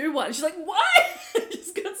 3, 2, 1. She's like, what? I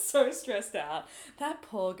just got so stressed out. That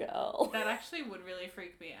poor girl. That actually would really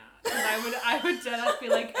freak me out. 'Cause I would dead ass be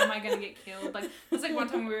like, am I gonna get killed? Like, it was like one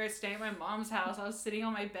time we were staying at my mom's house, I was sitting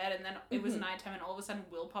on my bed, and then it was nighttime, and all of a sudden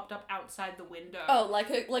Will popped up outside the window. Oh, like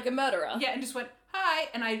a murderer. Yeah, and just went, hi,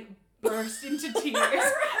 and I burst into tears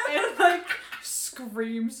and like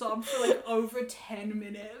scream sobbed for like over 10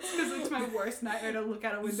 minutes because it's my worst nightmare to look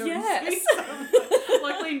out a window and see something.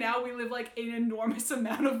 Luckily now we live like an enormous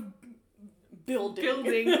amount of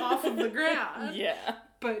building off of the ground. Yeah.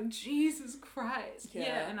 But Jesus Christ.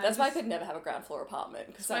 Yeah. And that's why I could never have a ground floor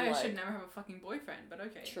apartment. That's why I should never have a fucking boyfriend, but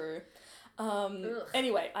okay. True.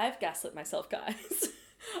 Anyway, I've gaslit myself, guys.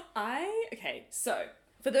 So,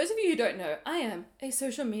 for those of you who don't know, I am a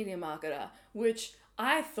social media marketer, which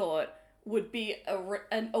I thought would be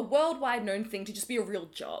a worldwide known thing to just be a real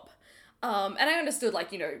job. And I understood,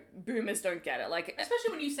 like, you know, boomers don't get it. Like,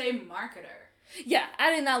 especially when you say marketer. Yeah,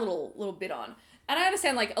 add in that little bit on. And I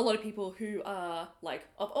understand, like, a lot of people who are, like,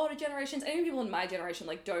 of older generations, and even people in my generation,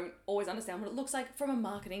 like, don't always understand what it looks like from a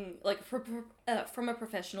marketing, like, from a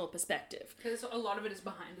professional perspective. Because a lot of it is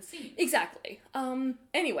behind the scenes. Exactly.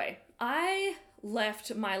 Anyway, I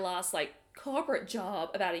left my last, like, corporate job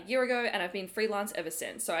about a year ago, and I've been freelance ever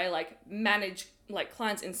since. So I, like, manage, like,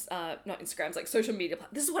 clients in, not Instagrams, like, social media.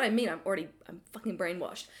 This is what I mean. I'm fucking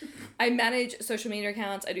brainwashed. I manage social media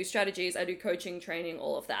accounts, I do strategies, I do coaching, training,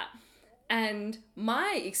 all of that. And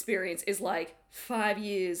my experience is like 5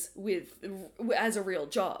 years as a real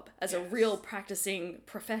job, as a real practicing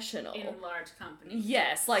professional. In large companies.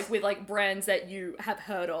 Yes, like with like brands that you have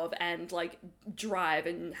heard of and like drive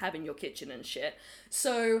and have in your kitchen and shit.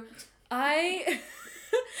 So but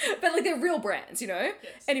like they're real brands, you know?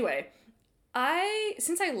 Yes. Anyway,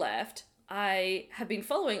 since I left, I have been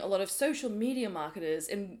following a lot of social media marketers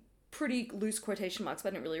in pretty loose quotation marks, but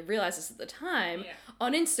I didn't really realize this at the time,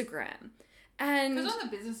 on Instagram. And because on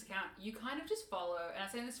the business account, you kind of just follow, and I'm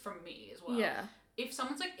saying this from me as well. Yeah. If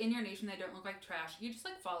someone's like in your niche and they don't look like trash, you just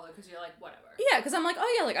like follow because you're like, whatever. Yeah, because I'm like,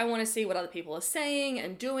 oh yeah, like I want to see what other people are saying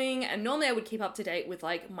and doing. And normally I would keep up to date with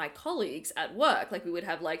like my colleagues at work. Like we would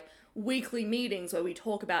have like weekly meetings where we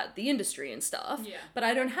talk about the industry and stuff. Yeah. But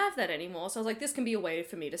I don't have that anymore. So I was like, this can be a way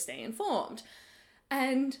for me to stay informed.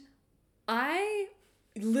 And I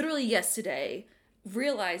literally yesterday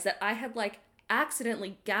realized that I had like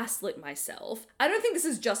accidentally gaslit myself. I don't think this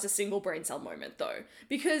is just a single brain cell moment though,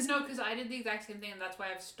 because no, because I did the exact same thing, and that's why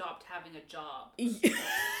I've stopped having a job.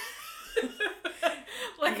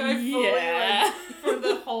 Like I fully like for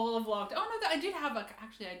the whole of lockdown. Oh no, I did have like a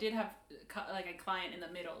client in the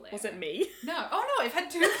middle there. Was it me? No. Oh no, I've had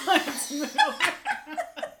 2 clients in the middle.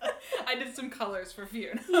 I did some colors for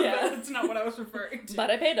Fiona. Yeah. But that's not what I was referring to.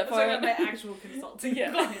 But I paid her for it. My actual consulting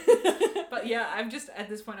client. But yeah, I'm just at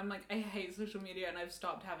this point. I'm like, I hate social media, and I've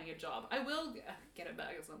stopped having a job. I will get it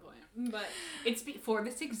back at some point, but it's for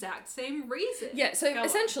this exact same reason. Yeah. So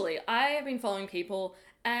essentially, I have been following people,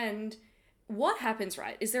 and what happens,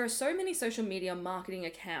 right, is there are so many social media marketing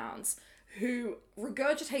accounts who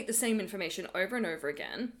regurgitate the same information over and over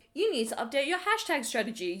again. You need to update your hashtag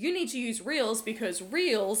strategy. You need to use Reels because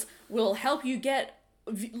Reels will help you get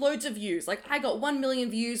loads of views. Like I got 1 million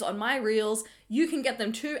views on my Reels. You can get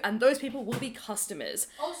them too, and those people will be customers.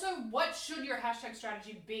 Also, what should your hashtag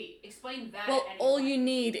strategy be? Explain that. Well, all you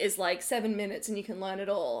need is like 7 minutes and you can learn it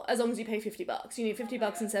all. As long as you pay $50. You need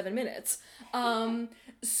 $50 in 7 minutes. And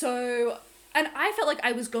I felt like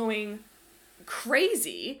I was going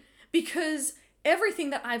crazy because everything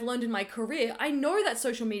that I've learned in my career, I know that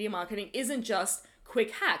social media marketing isn't just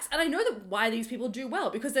quick hacks. And I know that why these people do well,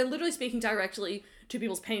 because they're literally speaking directly to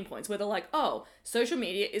people's pain points, where they're like, oh, social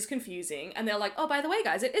media is confusing. And they're like, oh, by the way,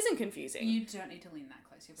 guys, it isn't confusing. You don't need to lean that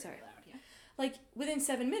close. You're very loud, yeah. Like, within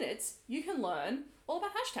 7 minutes, you can learn all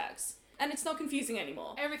about hashtags. And it's not confusing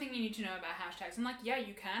anymore. Everything you need to know about hashtags. And like, yeah,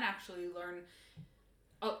 you can actually learn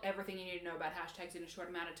everything you need to know about hashtags in a short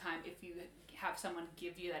amount of time if you have someone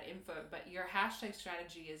give you that info. But your hashtag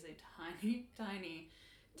strategy is a tiny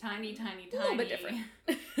little bit different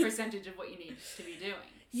percentage of what you need to be doing.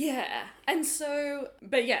 Yeah. And so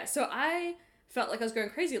I felt like I was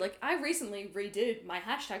going crazy. Like I recently redid my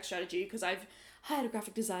hashtag strategy because I've hired a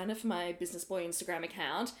graphic designer for my Business Boy Instagram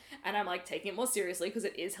account, and I'm like taking it more seriously because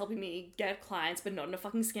it is helping me get clients, but not in a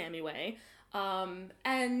fucking scammy way.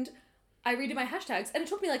 And I redid my hashtags, and it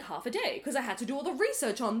took me like half a day because I had to do all the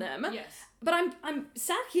research on them. Yes. But I'm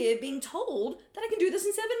sat here being told that I can do this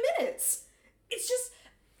in 7 minutes. It's just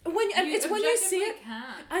it's when you see it.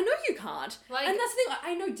 Can't. I know you can't. Like, and that's the thing.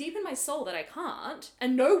 I know deep in my soul that I can't,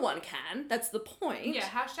 and no one can. That's the point. Yeah,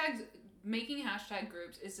 hashtags. Making hashtag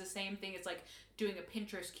groups is the same thing as like doing a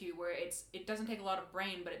Pinterest queue, where it doesn't take a lot of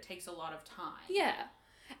brain, but it takes a lot of time. Yeah,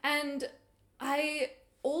 and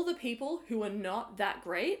all the people who are not that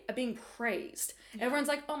great are being praised. Yeah. Everyone's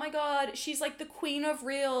like, oh my god, she's like the queen of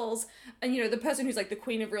Reels. And you know, the person who's like the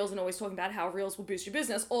queen of Reels and always talking about how Reels will boost your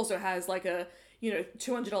business also has like a, you know,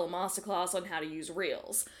 $200 masterclass on how to use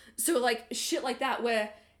Reels. So like shit like that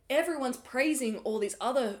where everyone's praising all these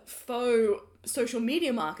other faux social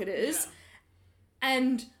media marketers. Yeah.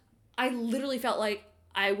 And I literally felt like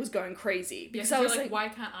I was going crazy because I was like, why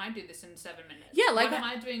can't I do this in 7 minutes? Yeah, like, what am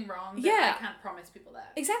I doing wrong? Yeah, I can't promise people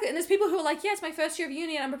that. Exactly. And there's people who are like, yeah, it's my first year of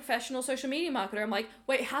uni and I'm a professional social media marketer. I'm like,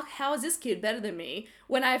 wait, how is this kid better than me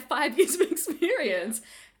when I have 5 years of experience? Yeah.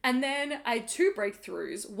 And then I had 2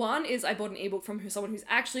 breakthroughs. One is I bought an ebook from someone who's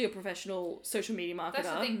actually a professional social media marketer. That's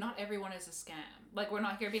the thing. Not everyone is a scam. Like, we're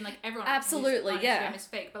not here being like everyone. Absolutely, yeah. Scam is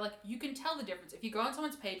fake, but like you can tell the difference if you go on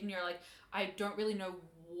someone's page and you're like, I don't really know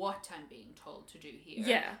what I'm being told to do here.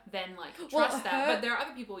 Yeah. Then like trust that. But there are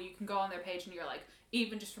other people you can go on their page and you're like,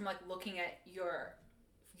 even just from like looking at your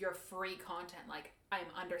free content, like I'm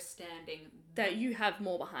understanding that you have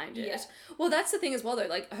more behind it. Yeah. Well, that's the thing as well though.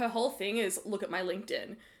 Like her whole thing is look at my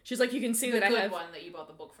LinkedIn. She's like, you can see that I have the good one that you bought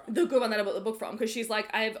the book from. The good one that I bought the book from, because she's like,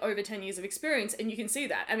 I have over 10 years of experience, and you can see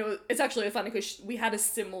that. And it's actually funny because we had a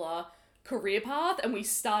similar career path, and we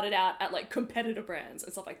started out at like competitor brands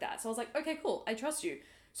and stuff like that. So I was like, okay, cool, I trust you.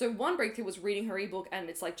 So one breakthrough was reading her ebook, and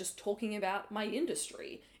it's like just talking about my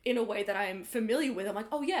industry in a way that I'm familiar with. I'm like,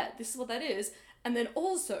 oh yeah, this is what that is. And then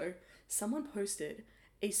also someone posted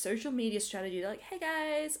a social media strategy. They're like, hey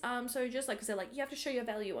guys, so just like, because they're like, you have to show your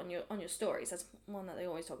value on your stories. That's one that they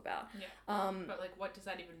always talk about. Yeah. But like, what does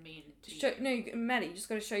that even mean to you? No, Maddie, you just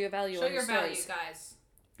got to show your value on your stories. Show your value, guys.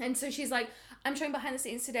 And so she's like, I'm showing behind the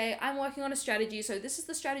scenes today. I'm working on a strategy. So this is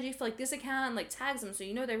the strategy for like this account, like tags them so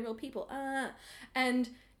you know they're real people. And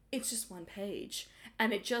it's just one page.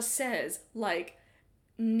 And it just says like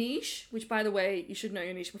niche, which by the way, you should know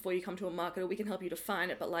your niche before you come to a marketer. We can help you define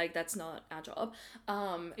it, but like that's not our job.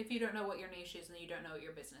 If you don't know what your niche is, then you don't know what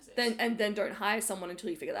your business is. Then don't hire someone until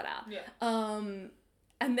you figure that out. Yeah.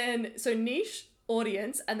 And then so niche,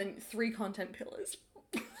 audience, and then 3 content pillars.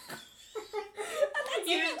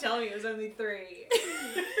 You didn't tell me it was only 3.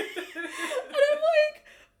 And I'm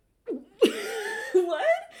like, what?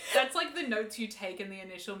 That's like the notes you take in the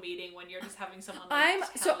initial meeting when you're just having someone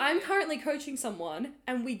I'm currently coaching someone,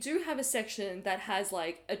 and we do have a section that has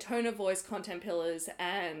like a tone of voice, content pillars,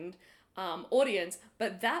 and audience,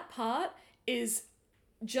 but that part is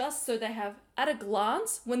just so they have at a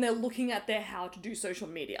glance when they're looking at their how to do social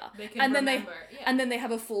media. They can remember. And then they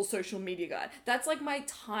have a full social media guide. That's like my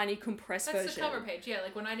tiny compressed version. That's the cover page, yeah.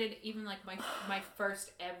 Like when I did even like my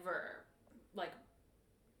first ever, like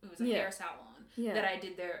it was a hair salon that I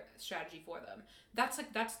did their strategy for them. That's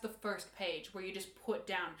the first page where you just put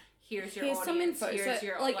down here's your audience, some info. Here's so,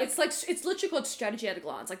 your like it's literally called strategy at a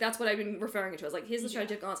glance. Like that's what I've been referring to as like here's the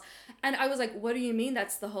strategy at a glance. And I was like, what do you mean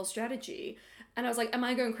that's the whole strategy? And I was like, am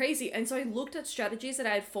I going crazy? And so I looked at strategies that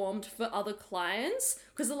I had formed for other clients,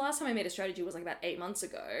 because the last time I made a strategy was like about 8 months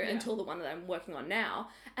ago until the one that I'm working on now.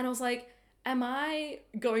 And I was like, am I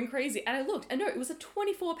going crazy? And I looked, and no, it was a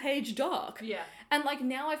 24-page doc. Yeah. And like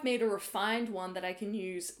now I've made a refined one that I can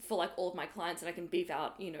use for like all of my clients, and I can beef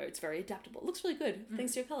out, you know, it's very adaptable. It looks really good.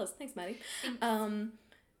 Thanks to your colors. Thanks, Maddie.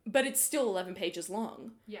 But it's still 11 pages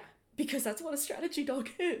long. Yeah. Because that's what a strategy doc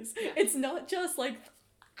is. Yeah. It's not just like...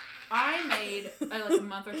 I made, like a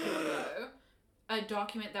month or 2 ago, a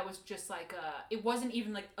document that was just like it wasn't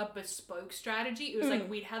even like a bespoke strategy. It was like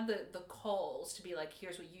we'd had the calls to be like,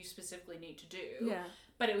 here's what you specifically need to do. Yeah.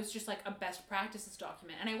 But it was just like a best practices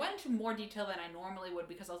document. And I went into more detail than I normally would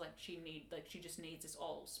because I was like, she just needs this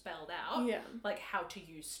all spelled out. Yeah. Like how to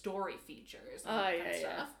use story features and that kind of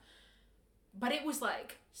stuff. But it was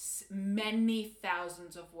like many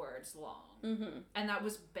thousands of words long. Mm-hmm. And that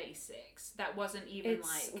was basics. That wasn't even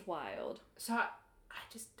it's wild. So I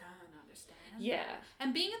just don't understand. Yeah.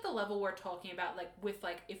 And being at the level we're talking about, like with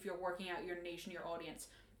like if you're working out your niche and your audience,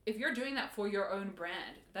 if you're doing that for your own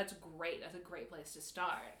brand, that's great. That's a great place to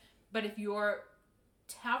start. But if you're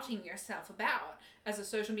touting yourself about as a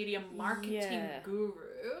social media marketing guru.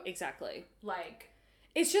 Exactly. Like...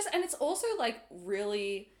 It's just, and it's also like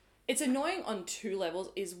really, it's annoying on two levels.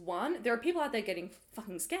 Is one, there are people out there getting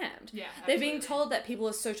fucking scammed. Yeah, They're being absolutely. told that people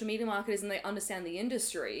are social media marketers and they understand the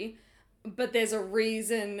industry, but there's a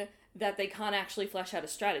reason that they can't actually flesh out a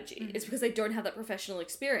strategy. It's because they don't have that professional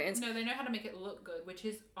experience. No, they know how to make it look good, which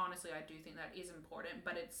is, honestly, I do think that is important,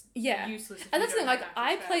 but it's Yeah. useless if And you that's the thing, don't like, have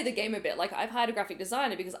I actual play the strategy. game a bit. Like, I've hired a graphic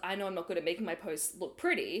designer because I know I'm not good at making my posts look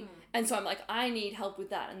pretty. And so I'm like, I need help with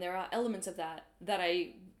that. And there are elements of that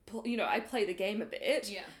I play the game a bit.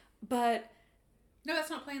 Yeah. But No, that's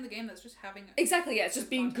not playing the game, that's just having... exactly, yeah, it's just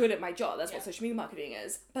being content. good at my job. That's what Yeah. social media marketing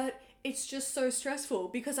is. But it's just so stressful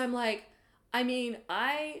because I'm like, I mean,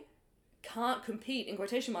 I can't compete, in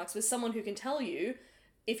quotation marks, with someone who can tell you,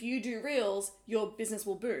 if you do reels, your business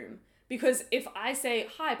will boom. Because if I say,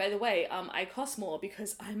 hi, by the way, I cost more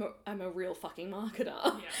because I'm a real fucking marketer.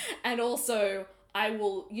 Yeah. And also, I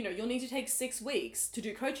will, you'll need to take 6 weeks to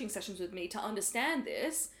do coaching sessions with me to understand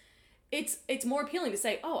this. It's more appealing to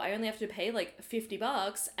say, oh, I only have to pay like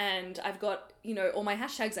 $50 and I've got, all my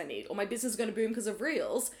hashtags I need, or my business is going to boom because of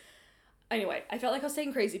reels. Anyway, I felt like I was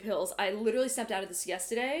taking crazy pills. I literally stepped out of this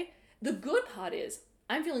yesterday. The good part is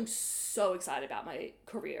I'm feeling so excited about my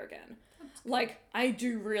career again. Like, I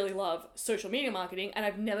do really love social media marketing, and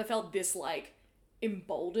I've never felt this, like,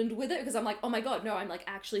 emboldened with it, because I'm like, oh my god, no, I'm, like,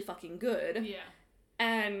 actually fucking good. Yeah.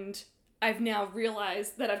 And I've now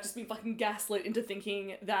realized that I've just been fucking gaslit into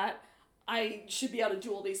thinking that I should be able to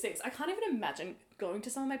do all these things. I can't even imagine going to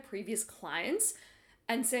some of my previous clients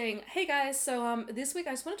and saying, hey guys, so this week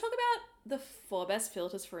I just want to talk about the 4 best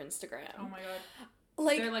filters for Instagram. Oh my god.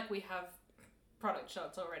 Like, They're like, we have product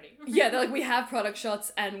shots already. yeah, they're like, we have product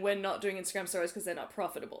shots and we're not doing Instagram stories because they're not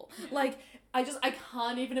profitable. Yeah. Like, I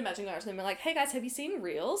can't even imagine going to them and be like, hey guys, have you seen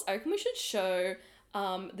Reels? I reckon we should show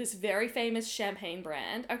this very famous champagne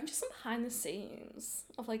brand. I reckon just some behind the scenes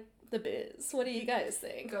of like the biz. What do you guys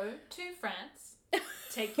think? Go to France,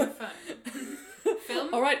 take your phone,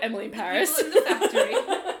 film All right, Emily in Paris. people in the factory.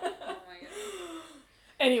 Oh my god.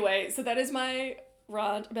 Anyway, so that is my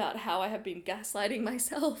rant about how I have been gaslighting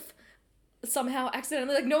myself. Somehow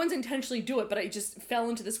accidentally, like, no one's intentionally do it, but I just fell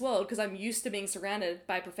into this world because I'm used to being surrounded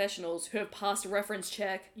by professionals who have passed a reference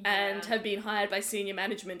check and Yeah. have been hired by senior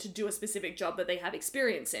management to do a specific job that they have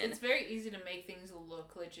experience in. It's very easy to make things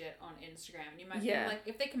look legit on Instagram. You might Yeah. feel like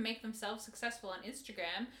if they can make themselves successful on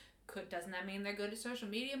Instagram, doesn't that mean they're good at social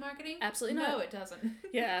media marketing? Absolutely No, not. it doesn't.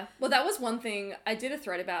 Yeah. Well, that was one thing. I did a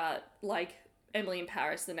thread about, like, Emily in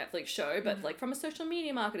Paris, the Netflix show, but, like, from a social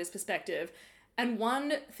media marketer's perspective. And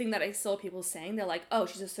one thing that I saw people saying, they're like, oh,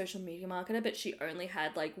 she's a social media marketer, but she only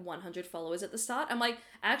had, like, 100 followers at the start. I'm like,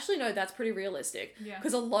 actually, no, that's pretty realistic. Yeah.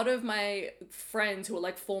 Because a lot of my friends who are,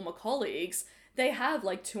 like, former colleagues, they have,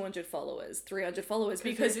 like, 200 followers, 300 followers,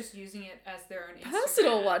 because they're just using it as their own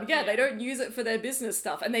personal Instagram. one. Yeah, they don't use it for their business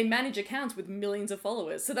stuff. And they manage accounts with millions of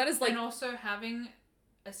followers. So that is, like... And also having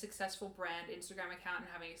a successful brand Instagram account and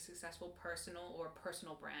having a successful personal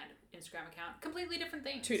brand Instagram account, completely different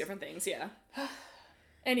things. 2 different things, yeah.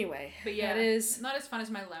 Anyway, But yeah, that is... not as fun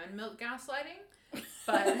as my lemon milk gaslighting,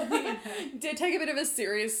 but did take a bit of a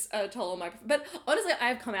serious toll on my... But honestly,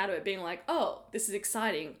 I've come out of it being like, oh, this is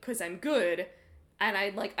exciting because I'm good. And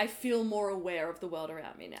I feel more aware of the world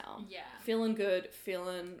around me now. yeah, Feeling good,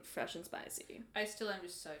 feeling fresh and spicy. I still am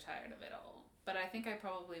just so tired of it all. But I think I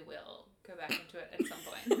probably will go back into it at some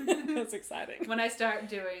point. That's exciting. When I start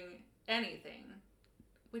doing anything,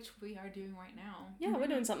 which we are doing right now. Yeah, we're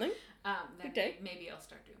doing something. Then Big day. maybe I'll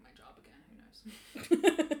start doing my job again. Who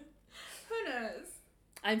knows? Who knows?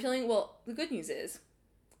 I'm feeling... Well, the good news is,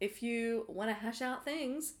 if you want to hash out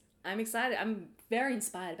things, I'm excited. I'm very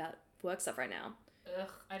inspired about work stuff right now. Ugh,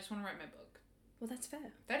 I just want to write my book. Well, that's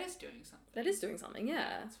fair. That is doing something. That is doing something,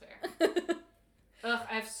 yeah. That's fair. Ugh,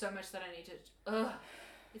 I have so much that I need to... Ugh.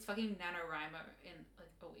 It's fucking NaNoWriMo in,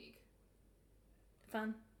 like, a week.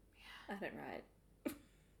 Fun. Yeah. I don't write.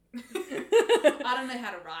 I don't know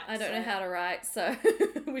how to write. I don't know how to write, so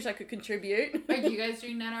wish I could contribute. Are you guys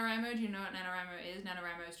doing NaNoWriMo? Do you know what NaNoWriMo is?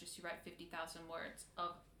 NaNoWriMo is just you write 50,000 words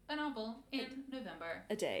of a novel in November.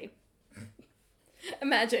 A day.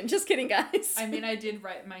 Imagine. Just kidding, guys. I mean, I did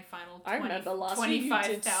write my final I remember last year you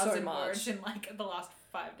did so 25,000 much. words in, like, the last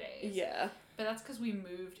 5 days. Yeah. But that's because we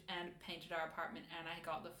moved and painted our apartment and I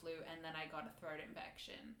got the flu and then I got a throat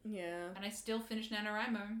infection. Yeah. And I still finished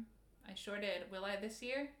NaNoWriMo. I sure did. Will I this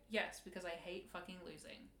year? Yes, because I hate fucking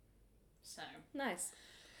losing. So. Nice.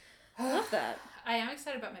 I love that. I am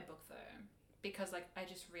excited about my book though. Because, like, I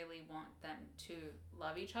just really want them to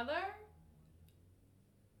love each other.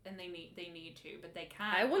 and they need to, but they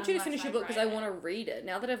can't. I want you to unless finish your I book because I write want to it. read it.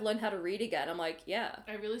 Now that I've learned how to read again, I'm like, yeah.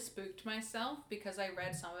 I really spooked myself because I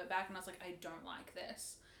read some of it back and I was like, I don't like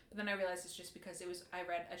this. But then I realized it's just because I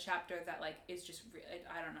read a chapter that like is just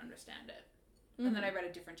I don't understand it. And then I read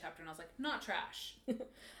a different chapter and I was like, not trash.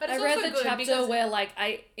 But I it's read also the good chapter because, where like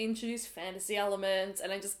I introduced fantasy elements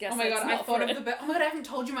and I just guess oh my that's god, not I thought for of it. the best. Oh my god, I haven't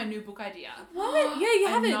told you my new book idea. What? Yeah, you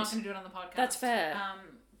haven't. I'm not going to do it on the podcast. That's fair.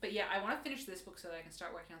 But yeah, I want to finish this book so that I can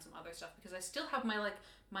start working on some other stuff because I still have my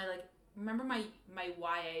remember my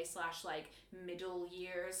YA / like middle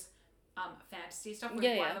years fantasy stuff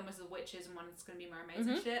where one of them was the witches and one's going to be mermaids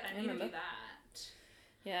and shit. I need to do that.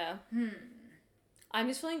 Yeah. I'm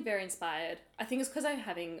just feeling very inspired. I think it's because I'm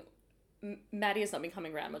having... Maddie has not been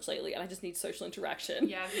coming around much lately and I just need social interaction.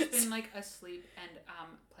 Yeah, I've just been like asleep and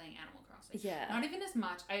playing Animal Crossing. Yeah. Not even as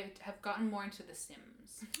much. I have gotten more into The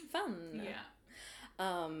Sims. Fun.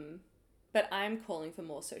 Yeah. But I'm calling for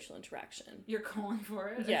more social interaction. You're calling for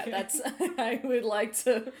it? Yeah, Okay. that's... I would like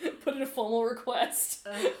to put in a formal request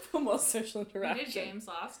for more social interaction. We did games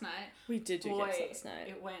last night. We did do Boy, games last night.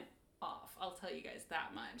 It went off. I'll tell you guys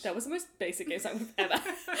that much. That was the most basic games night we've ever.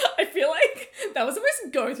 I feel like that was the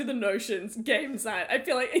most go through the notions games night. I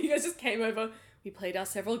feel like you guys just came over, we played our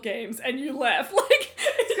several games, and you left. Like,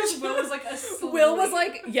 because Will was like asleep. Will was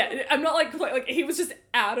like, yeah, I'm not like he was just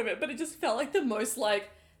out of it, but it just felt like the most like,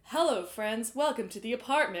 hello friends, welcome to the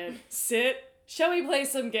apartment. Sit. Shall we play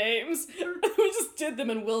some games? We just did them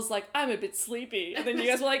and Will's like, I'm a bit sleepy. And then you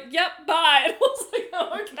guys were like, yep, bye. And I was like,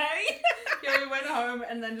 oh, okay. Yeah, we went home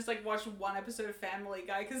and then just like watched one episode of Family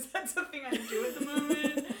Guy because that's the thing I do at the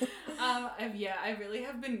moment. I really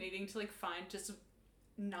have been needing to like find just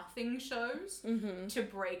nothing shows to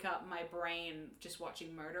break up my brain just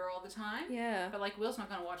watching murder all the time. Yeah. But like Will's not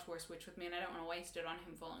going to watch War Switch with me and I don't want to waste it on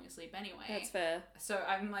him falling asleep anyway. That's fair. So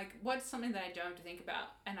I'm like, what's something that I don't have to think about?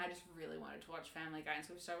 And I just really wanted to watch Family Guy. And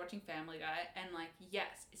so we started watching Family Guy. And like,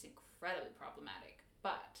 yes, it's incredibly problematic.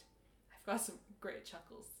 But I've got some great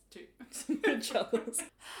chuckles too. Some good chuckles.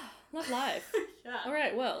 Love life. Yeah. All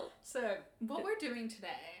right, well. So what we're doing today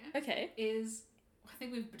Okay. is, I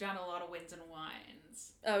think we've done a lot of wins and wines.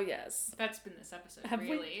 Oh, yes. That's been this episode, Have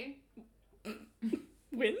we? really.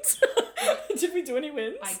 Wins? Did we do any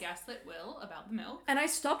wins? I gaslit Will about the milk. And I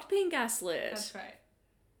stopped being gaslit. That's right.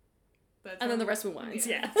 And then the rest were wines,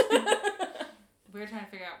 yeah. We're trying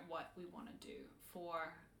to figure out what we want to do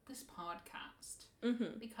for this podcast.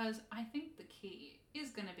 Mm-hmm. Because I think the key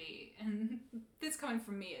is going to be, and this coming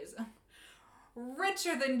from me is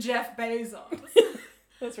richer than Jeff Bezos.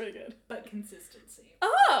 That's really good. But consistency.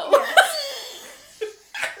 Oh!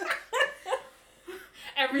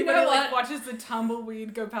 Everybody You know like what? watches the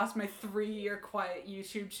tumbleweed go past my 3-year quiet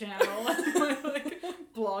YouTube channel and my like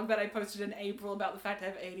blog that I posted in April about the fact I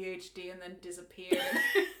have ADHD and then disappeared.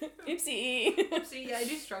 Oopsie. See, yeah, I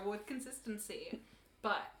do struggle with consistency.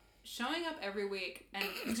 But showing up every week and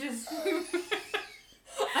just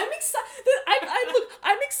I'm excited.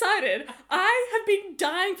 I'm excited. I have been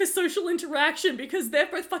dying for social interaction because they're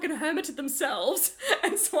both fucking hermited themselves.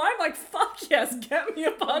 And so I'm like, fuck yes, get me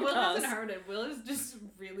a podcast. Will hasn't hermited. Will is just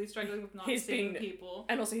really struggling with not seeing people.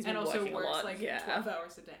 And also he's been working works a lot. like 12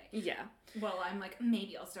 hours a day. Yeah. Well, I'm like,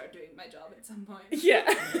 maybe I'll start doing my job at some point. Yeah.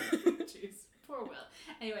 Jeez. Poor Will.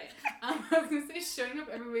 Anyway, I was going to say showing up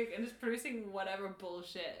every week and just producing whatever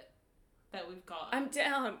bullshit that we've got. I'm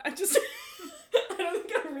down. I don't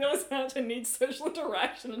think I realized how much I need social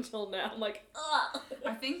interaction until now. I'm like, ugh.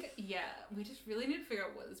 I think, yeah, we just really need to figure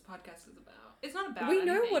out what this podcast is about. It's not about We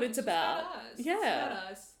know anything, what it's just about. us. Yeah. It's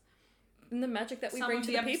about us. And the magic that we Some bring of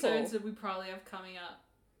to the the people. episodes that we probably have coming up.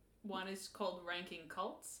 One is called Ranking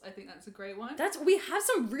Cults. I think that's a great one. We have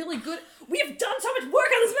some really good... We have done so much work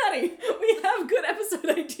on this, Maddie! We have good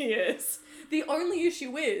episode ideas. The only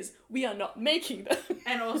issue is we are not making them.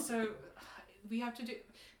 And also, we have to do...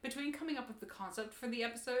 Between coming up with the concept for the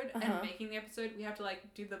episode and making the episode, we have to,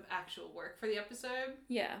 like, do the actual work for the episode.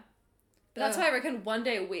 Yeah. But that's why I reckon one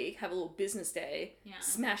day a week, have a little business day,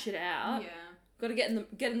 smash it out. Yeah. Gotta get in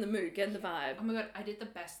the mood, get in the vibe. Oh my god, I did the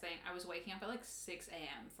best thing. I was waking up at like 6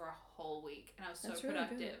 a.m. for a whole week, and I was so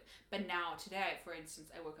productive. Really but now, today, for instance,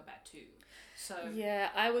 I woke up at 2. So yeah,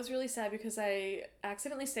 I was really sad because I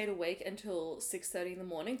accidentally stayed awake until 6:30 in the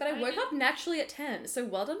morning, but I woke up naturally at 10. So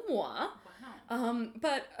well done, moi. Wow.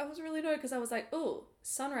 But I was really annoyed because I was like, oh,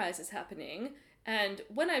 sunrise is happening, and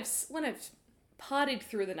when I've partied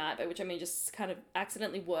through the night, by which I mean just kind of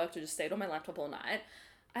accidentally worked or just stayed on my laptop all night,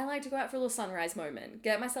 I like to go out for a little sunrise moment,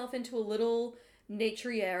 get myself into a little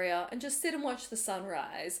naturey area and just sit and watch the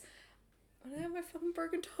sunrise. I had my fucking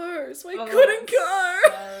broken toe, so I Oh, couldn't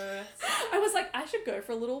go. so I was like, I should go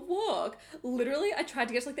for a little walk. Literally, I tried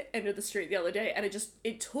to get to like the end of the street the other day, and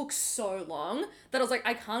it took so long that I was like,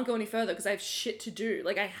 I can't go any further because I have shit to do.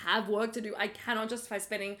 Like, I have work to do. I cannot justify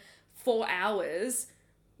spending 4 hours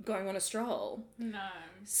going on a stroll. No.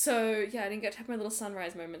 So, yeah, I didn't get to have my little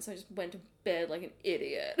sunrise moment, so I just went to bed like an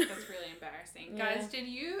idiot. That's really embarrassing. Yeah. Guys, did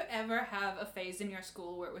you ever have a phase in your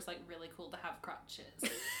school where it was like really cool to have crutches?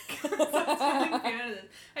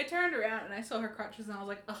 I turned around and I saw her crutches and I was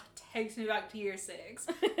like, oh, it takes me back to year 6.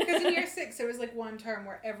 Because in year 6 there was like one term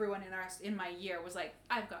where everyone in my year was like,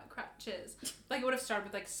 I've got crutches. Like it would have started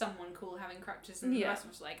with like someone cool having crutches and the rest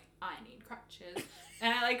was like, I need crutches.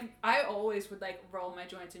 And I always would like roll my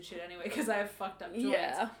joints and shit anyway because I have fucked up joints.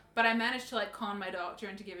 Yeah. But I managed to like con my doctor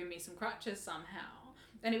into giving me some crutches somehow.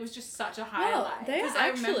 And it was just such a highlight. They are I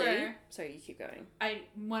actually... remember Sorry, you keep going.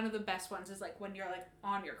 one of the best ones is like when you're like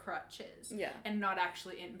on your crutches. Yeah. And not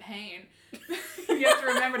actually in pain. You have to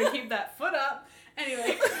remember to keep that foot up.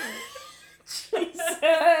 Anyway. Jesus.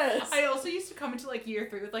 I also used to come into like year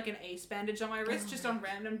 3 with like an ace bandage on my wrist just on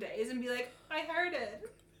random days and be like, I heard it.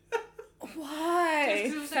 Why?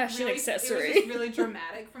 Just 'cause it was, like, Fashion really, accessory. It was just really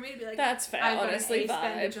dramatic for me to be like, That's fair, I've got honestly, an ace vibe.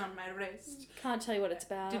 bandage on my wrist. Can't tell you what it's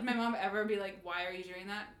about. Did my mom ever be like, why are you doing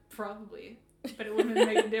that? Probably. But it wouldn't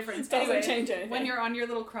make a difference. Doesn't change anything. When you're on your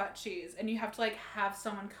little crutches and you have to like have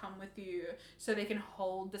someone come with you so they can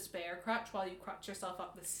hold the spare crutch while you crutch yourself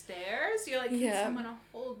up the stairs, you're like, can someone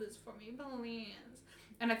hold this for me, please?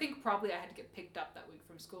 And I think probably I had to get picked up that week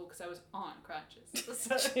from school because I was on crutches.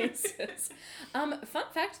 So. Jesus. Fun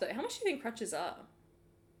fact though, how much do you think crutches are?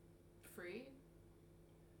 Free?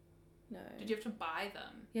 No. Did you have to buy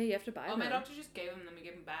them? Yeah, you have to buy them. Oh, my doctor just gave them and we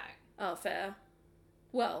gave them back. Oh, fair.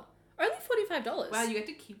 Well, only $45. Wow, you get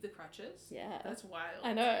to keep the crutches? Yeah. That's wild.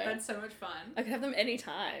 I know. That's so much fun. I could have them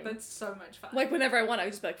anytime. That's so much fun. Like, whenever I want, I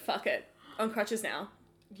would just be like, fuck it. On crutches now.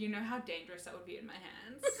 You know how dangerous that would be in my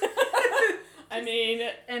hands? I mean,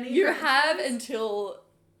 Any you crutches? have until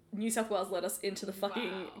New South Wales let us into the fucking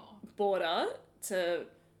Wow. border to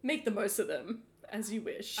make the most of them, as you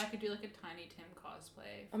wish. I could do like a Tiny Tim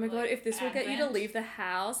cosplay. Oh my god, if this will get you to Advent. leave the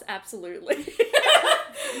house, absolutely.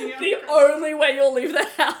 Yeah. The only way you'll leave the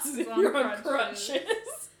house is if On you're on crutches.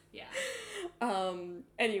 crutches. Yeah.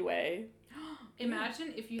 Anyway.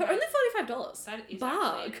 Imagine if you But had... only $45. That is Bug.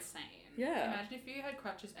 actually insane. Yeah. Imagine if you had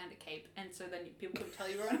crutches and a cape, and so then people could tell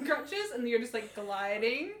you were on crutches, and you're just like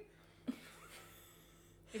gliding.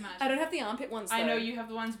 Imagine. I don't have the armpit ones though. I know you have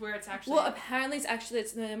the ones where it's actually... Well, apparently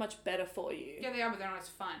they're much better for you. Yeah, they are, but they're not as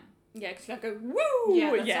fun. Yeah, because you can't go, woo!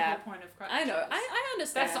 Yeah, that's the whole point of crutches. I know, I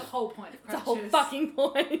understand. That's the whole point of It's the crutches. whole fucking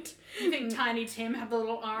point. You think Tiny Tim had the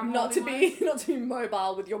little arm Not to holding be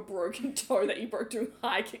mobile with your broken toe that you broke doing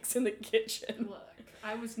high kicks in the kitchen. Look,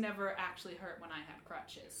 I was never actually hurt when I had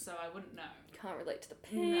crutches, so I wouldn't know. Can't relate to the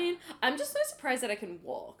pain. I'm just so surprised that I can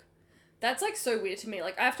walk. That's like so weird to me.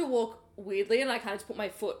 Like I have to walk weirdly, and I kind of just put my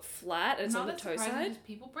foot flat, and it's on the toe side.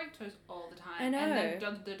 People break toes all the time. I know.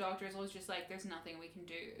 And the doctor is always just like, there's nothing we can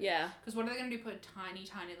do. Yeah. Because what are they going to do? Put a tiny,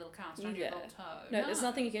 tiny little cast on your little toe? No, there's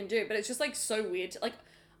nothing you can do. But it's just like so weird. Like,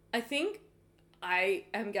 I think I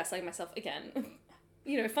am gaslighting myself again.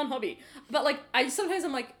 You know, fun hobby. But like,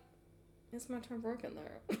 I'm like, is my toe broken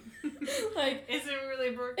though? Like, is it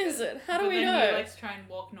really broken? is it? How do But we then know? You like try and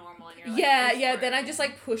walk normal, and you're like, Yeah, "It's yeah. Then I broken." just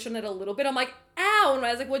like push on it a little bit. I'm like, ow! And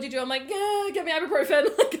I was like, what'd you do? I'm like, yeah, get me ibuprofen.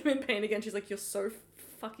 Like, I'm in pain again. She's like, you're so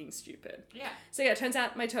fucking stupid. Yeah. So yeah, it turns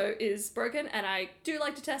out my toe is broken, and I do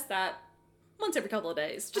like to test that once every couple of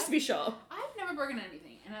days, just to be sure. I've never broken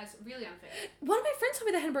anything, and that's really unfair. One of my friends told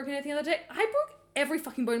me they hadn't broken anything the other day. I broke every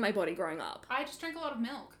fucking bone in my body growing up. I just drank a lot of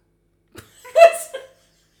milk.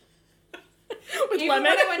 With Even lemon.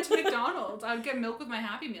 when I went to McDonald's, I would get milk with my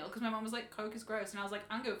Happy Meal because my mom was like, Coke is gross. And I was like,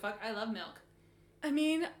 I don't give a fuck. I love milk. I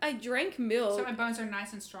mean, I drank milk. So my bones are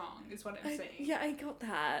nice and strong, is what I'm saying. Yeah, I got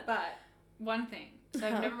that. But one thing. So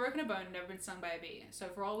I've Uh-huh. never broken a bone, never been stung by a bee. So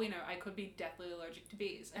for all we know, I could be deathly allergic to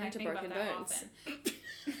bees. And I to think about broken that bones.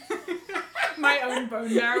 often. My own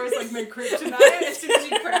bone marrow is like my kryptonite. As soon as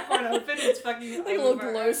you crack one open, it's fucking Like a little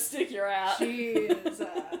over. glow stick, you're out. Jeez.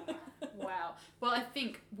 Wow. Well,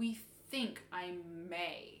 we think I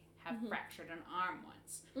may have fractured an arm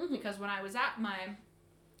once. Mhm. Because when I was at my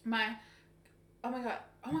oh my god,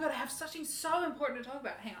 I have something so important to talk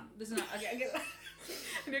about. Hang on, this is not okay.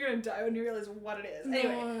 And you're gonna die when you realize what it is.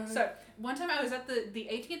 Anyway, No. so one time I was at the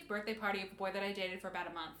 18th birthday party of a boy that I dated for about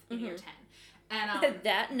a month in year 10, and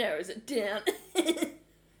That nose it down. ew.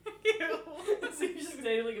 So you just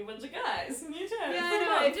dated like a bunch of guys in your time. Yeah, I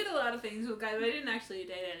know. I did a lot of things with guys, but I didn't actually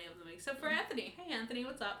date any of them except for Anthony. Hey, Anthony,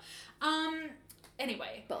 what's up?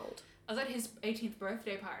 Anyway, Bold. I was at his 18th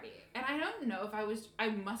birthday party, and I don't know if I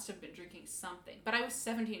must have been drinking something, but I was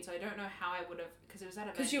 17, so I don't know how I would have, because it was at a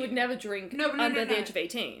venue. Because you would never drink No, under the age of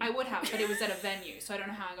 18. I would have, but it was at a venue, so I don't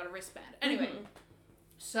know how I got a wristband. Anyway,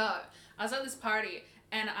 so I was at this party,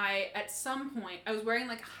 and at some point, I was wearing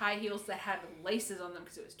like high heels that had laces on them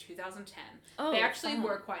because it was 2010. Oh, they actually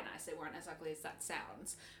were quite nice. They weren't as ugly as that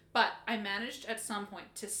sounds. But I managed at some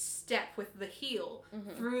point to step with the heel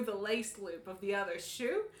through the lace loop of the other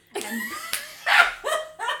shoe. And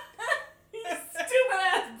stupid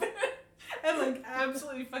ass. And like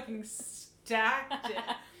absolutely fucking stacked it.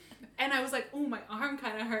 And I was like, oh, my arm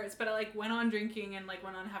kind of hurts. But I like went on drinking and like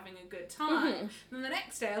went on having a good time. And then the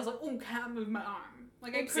next day I was like, oh, can't move my arm.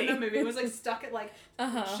 Like I couldn't move it. It was like stuck at like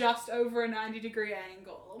just over a 90-degree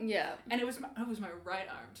angle. Yeah. And it was my right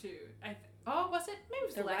arm too. Was it? Maybe it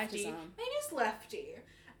was the lefty. right arm. Maybe it's lefty.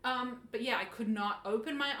 But yeah, I could not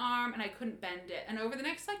open my arm and I couldn't bend it. And over the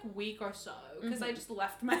next like week or so, because I just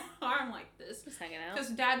left my arm like this. Just hanging out. Because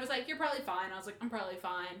Dad was like, you're probably fine. I was like, I'm probably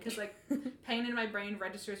fine. Because like pain in my brain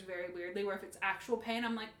registers very weirdly, where if it's actual pain,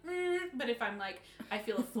 I'm like, but if I'm like, I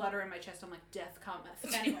feel a flutter in my chest, I'm like, death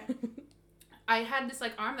cometh. Anyway. I had this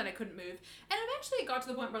like arm that I couldn't move. And eventually it got to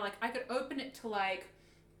the point where like I could open it to like,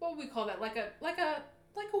 what would we call that? Like a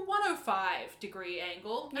 105-degree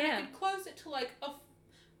angle. And I could close it to like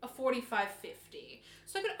a 45-50.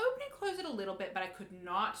 So I could open and close it a little bit, but I could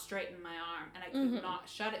not straighten my arm and I could not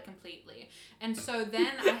shut it completely. And so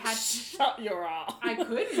then I had to shut your arm. I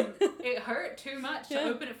couldn't. It hurt too much to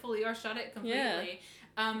open it fully or shut it completely.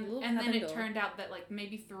 And then it turned out that like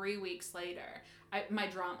maybe 3 weeks later, my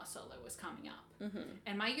drama solo was coming up.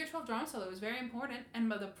 And my year 12 drama solo was very important,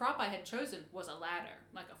 and the prop I had chosen was a ladder,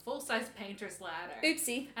 like a full-size painter's ladder.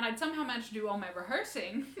 Oopsie. And I'd somehow managed to do all my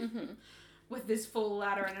rehearsing with this full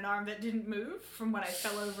ladder and an arm that didn't move from when I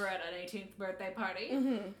fell over at an 18th birthday party.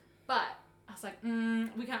 But I was like,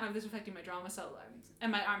 we can't have this affecting my drama solo.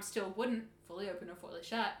 And my arm still wouldn't fully open or fully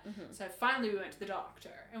shut. So finally we went to the doctor,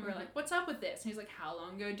 and we were like, what's up with this? And he's like, how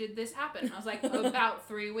long ago did this happen? And I was like, about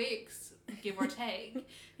 3 weeks, give or take.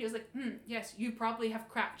 He was like, yes, you probably have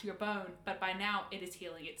cracked your bone, but by now it is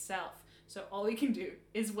healing itself. So all you can do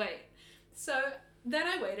is wait. So then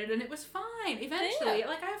I waited, and it was fine. Eventually,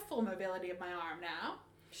 like I have full mobility of my arm now.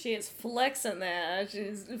 She is flexing there.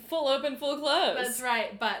 She's full open, full closed. That's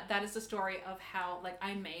right. But that is the story of how, like,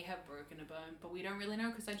 I may have broken a bone, but we don't really know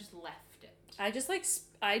because I just left it.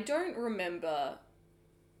 I don't remember.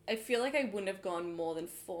 I feel like I wouldn't have gone more than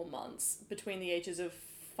 4 months between the ages of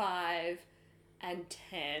 5 and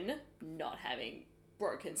 10 not having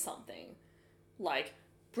broken something. Like,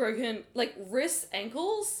 broken, like, wrists,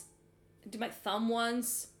 ankles. I did my thumb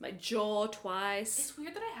once, my jaw twice. It's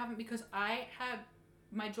weird that I haven't because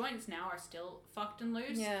my joints now are still fucked and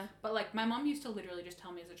loose. Yeah. But like my mom used to literally just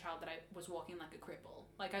tell me as a child that I was walking like a cripple.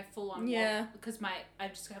 Like I full on walk because I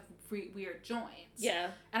just have weird joints. Yeah.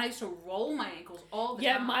 And I used to roll my ankles all the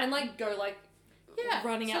time. Yeah, mine like go like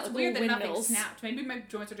running out it's like weird that windmills. Nothing snapped. Maybe my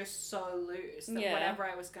joints are just so loose that whatever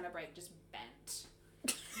I was gonna break just bent.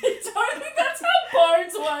 I don't think that's how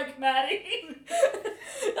bones work, Maddie.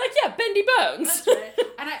 Like, yeah, bendy bones. That's right.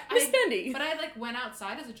 And Miss Bendy. But I like went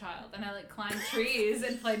outside as a child and I like climbed trees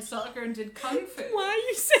and played soccer and did kung fu. Why are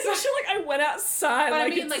you saying shit like I went outside? But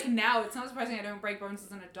like I mean, like now it's not surprising I don't break bones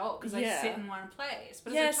as an adult because I sit in one place.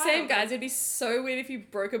 But as a child, same guys. It'd be so weird if you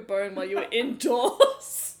broke a bone while you were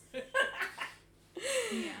indoors.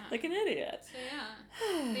 Like an idiot. So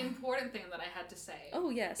yeah, the important thing that I had to say. Oh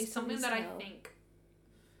yes. Is something that I think.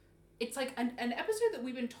 It's like an episode that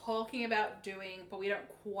we've been talking about doing, but we don't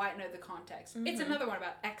quite know the context. It's another one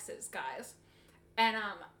about exes, guys. And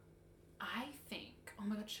I think, oh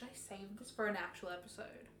my god, should I save this for an actual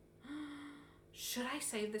episode? Should I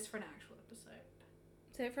save this for an actual episode?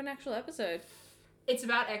 Save it for an actual episode. It's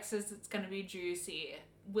about exes. It's going to be juicy.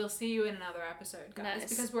 We'll see you in another episode, guys. Nice.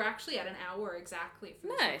 Because we're actually at an hour exactly for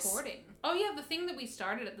this recording. Oh yeah, the thing that we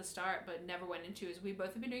started at the start but never went into is we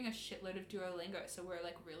both have been doing a shitload of Duolingo, so we're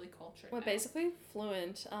like really cultured. We're now. basically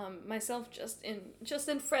fluent. Myself just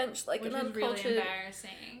in French, like which an is uncultured. really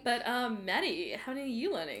embarrassing. But Maddie, how many are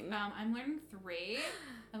you learning? I'm learning 3.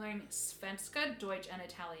 I'm learning Svenska, Deutsch, and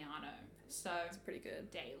Italiano. So it's pretty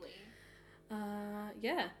good. Daily.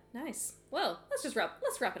 Yeah, nice. Well, let's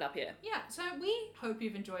wrap it up here. Yeah, so we hope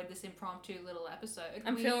you've enjoyed this impromptu little episode.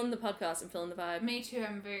 I'm feeling the podcast. I'm feeling the vibe. Me too.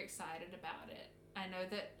 I'm very excited about it. I know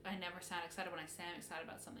that I never sound excited when I say I'm excited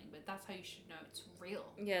about something, but that's how you should know it's real.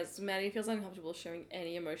 Yes, Maddie feels uncomfortable showing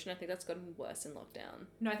any emotion. I think that's gotten worse in lockdown.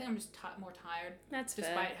 No, I think I'm just more tired. That's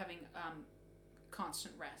despite fair. having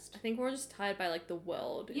constant rest. I think we're just tired by like the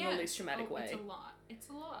world in the least dramatic way. It's a lot. It's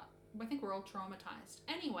a lot. I think we're all traumatized.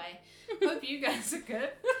 Anyway, hope you guys are good.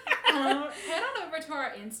 Head on over to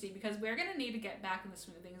our Insta because we're going to need to get back in the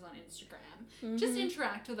swing of things on Instagram. Just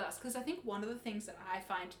interact with us because I think one of the things that I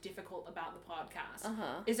find difficult about the podcast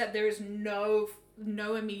is that there is no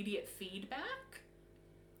immediate feedback.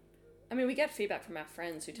 I mean, we get feedback from our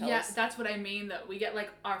friends who tell us. Yeah, that's what I mean, though. We get, like,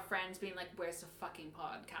 our friends being like, where's the fucking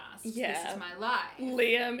podcast? Yeah. This is my life.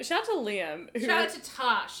 Liam. Shout out to Liam. Shout out to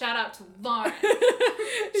Tosh. Shout out to Lauren.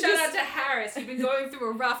 Shout out to Harris. You've been going through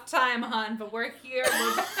a rough time, hon, but we're here.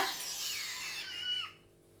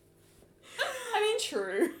 I mean,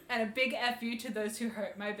 true. And a big F you to those who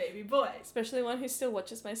hurt my baby boy. Especially one who still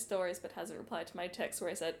watches my stories but hasn't replied to my text where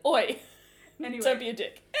I said, oi, anyway. Don't be a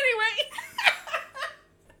dick. Anyway.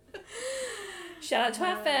 Shout out to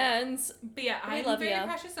our fans. But yeah, We I'm love very ya.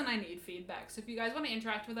 precious and I need feedback. So if you guys want to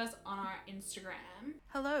interact with us on our Instagram.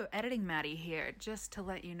 Hello, Editing Maddie here. Just to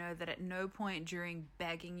let you know that at no point during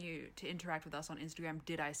begging you to interact with us on Instagram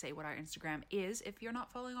did I say what our Instagram is. If you're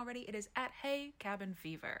not following already, it is at Hey Cabin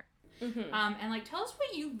Fever. And like, tell us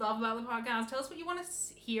what you love about the podcast. Tell us what you want to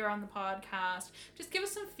hear on the podcast. Just give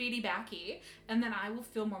us some feedbacky, and then I will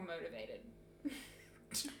feel more motivated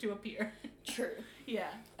to appear. True. Yeah.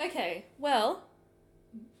 Okay, well,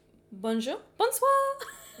 bonjour, bonsoir.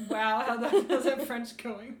 Wow, how's that French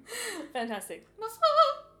going? Fantastic. Bonsoir.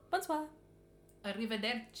 Bonsoir.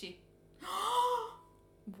 Arrivederci.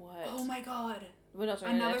 What? Oh my god. We're not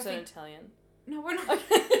doing an episode in Italian. No, we're not.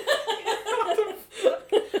 Okay. What the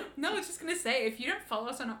fuck? No, I was just gonna say, if you don't follow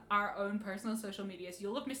us on our own personal social medias,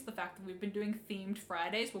 you'll have missed the fact that we've been doing themed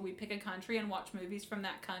Fridays where we pick a country and watch movies from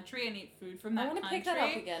that country and eat food from that country. I want to pick that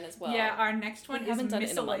up again as well. Yeah, our next one is haven't done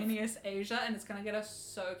it in a month. Miscellaneous Asia, and it's gonna get us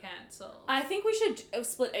so cancelled. I think we should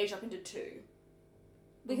split Asia up into two.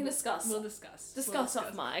 We can discuss. We'll discuss. Discuss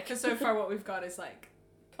off mic. Because so far what we've got is like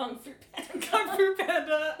Kung Fu Panda. Kung Fu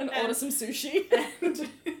Panda. And order some sushi. And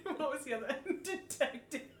what was the other?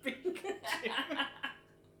 Detective Pikachu.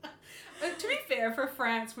 To be fair, for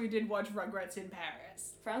France, we did watch Rugrats in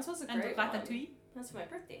Paris. France was a And great one. Ratatouille. That's my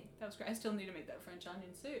birthday. That was great. I still need to make that French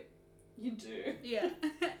onion soup. You do. Yeah.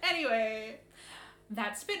 Anyway,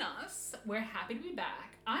 that's been us. We're happy to be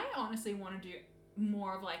back. I honestly want to do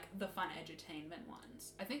more of like the fun edutainment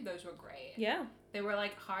ones. I think those were great. Yeah. They were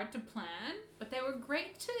like hard to plan, but they were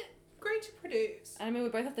great to produce. I mean, we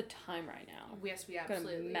both have the time right now. Yes, we Got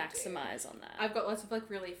absolutely to maximize on that. I've got lots of like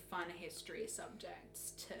really fun history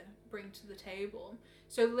subjects to bring to the table.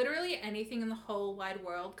 So literally anything in the whole wide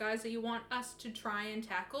world, guys, that you want us to try and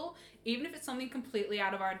tackle, even if it's something completely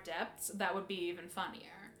out of our depths, that would be even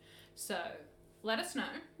funnier. So let us know.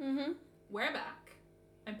 Mm-hmm. We're back.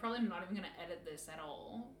 I'm probably not even going to edit this at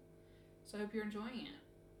all. So I hope you're enjoying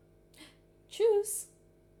it. Choose.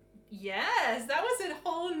 Yes, that was a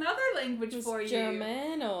whole nother language for you.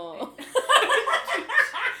 Germano.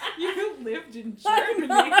 You lived in Germany.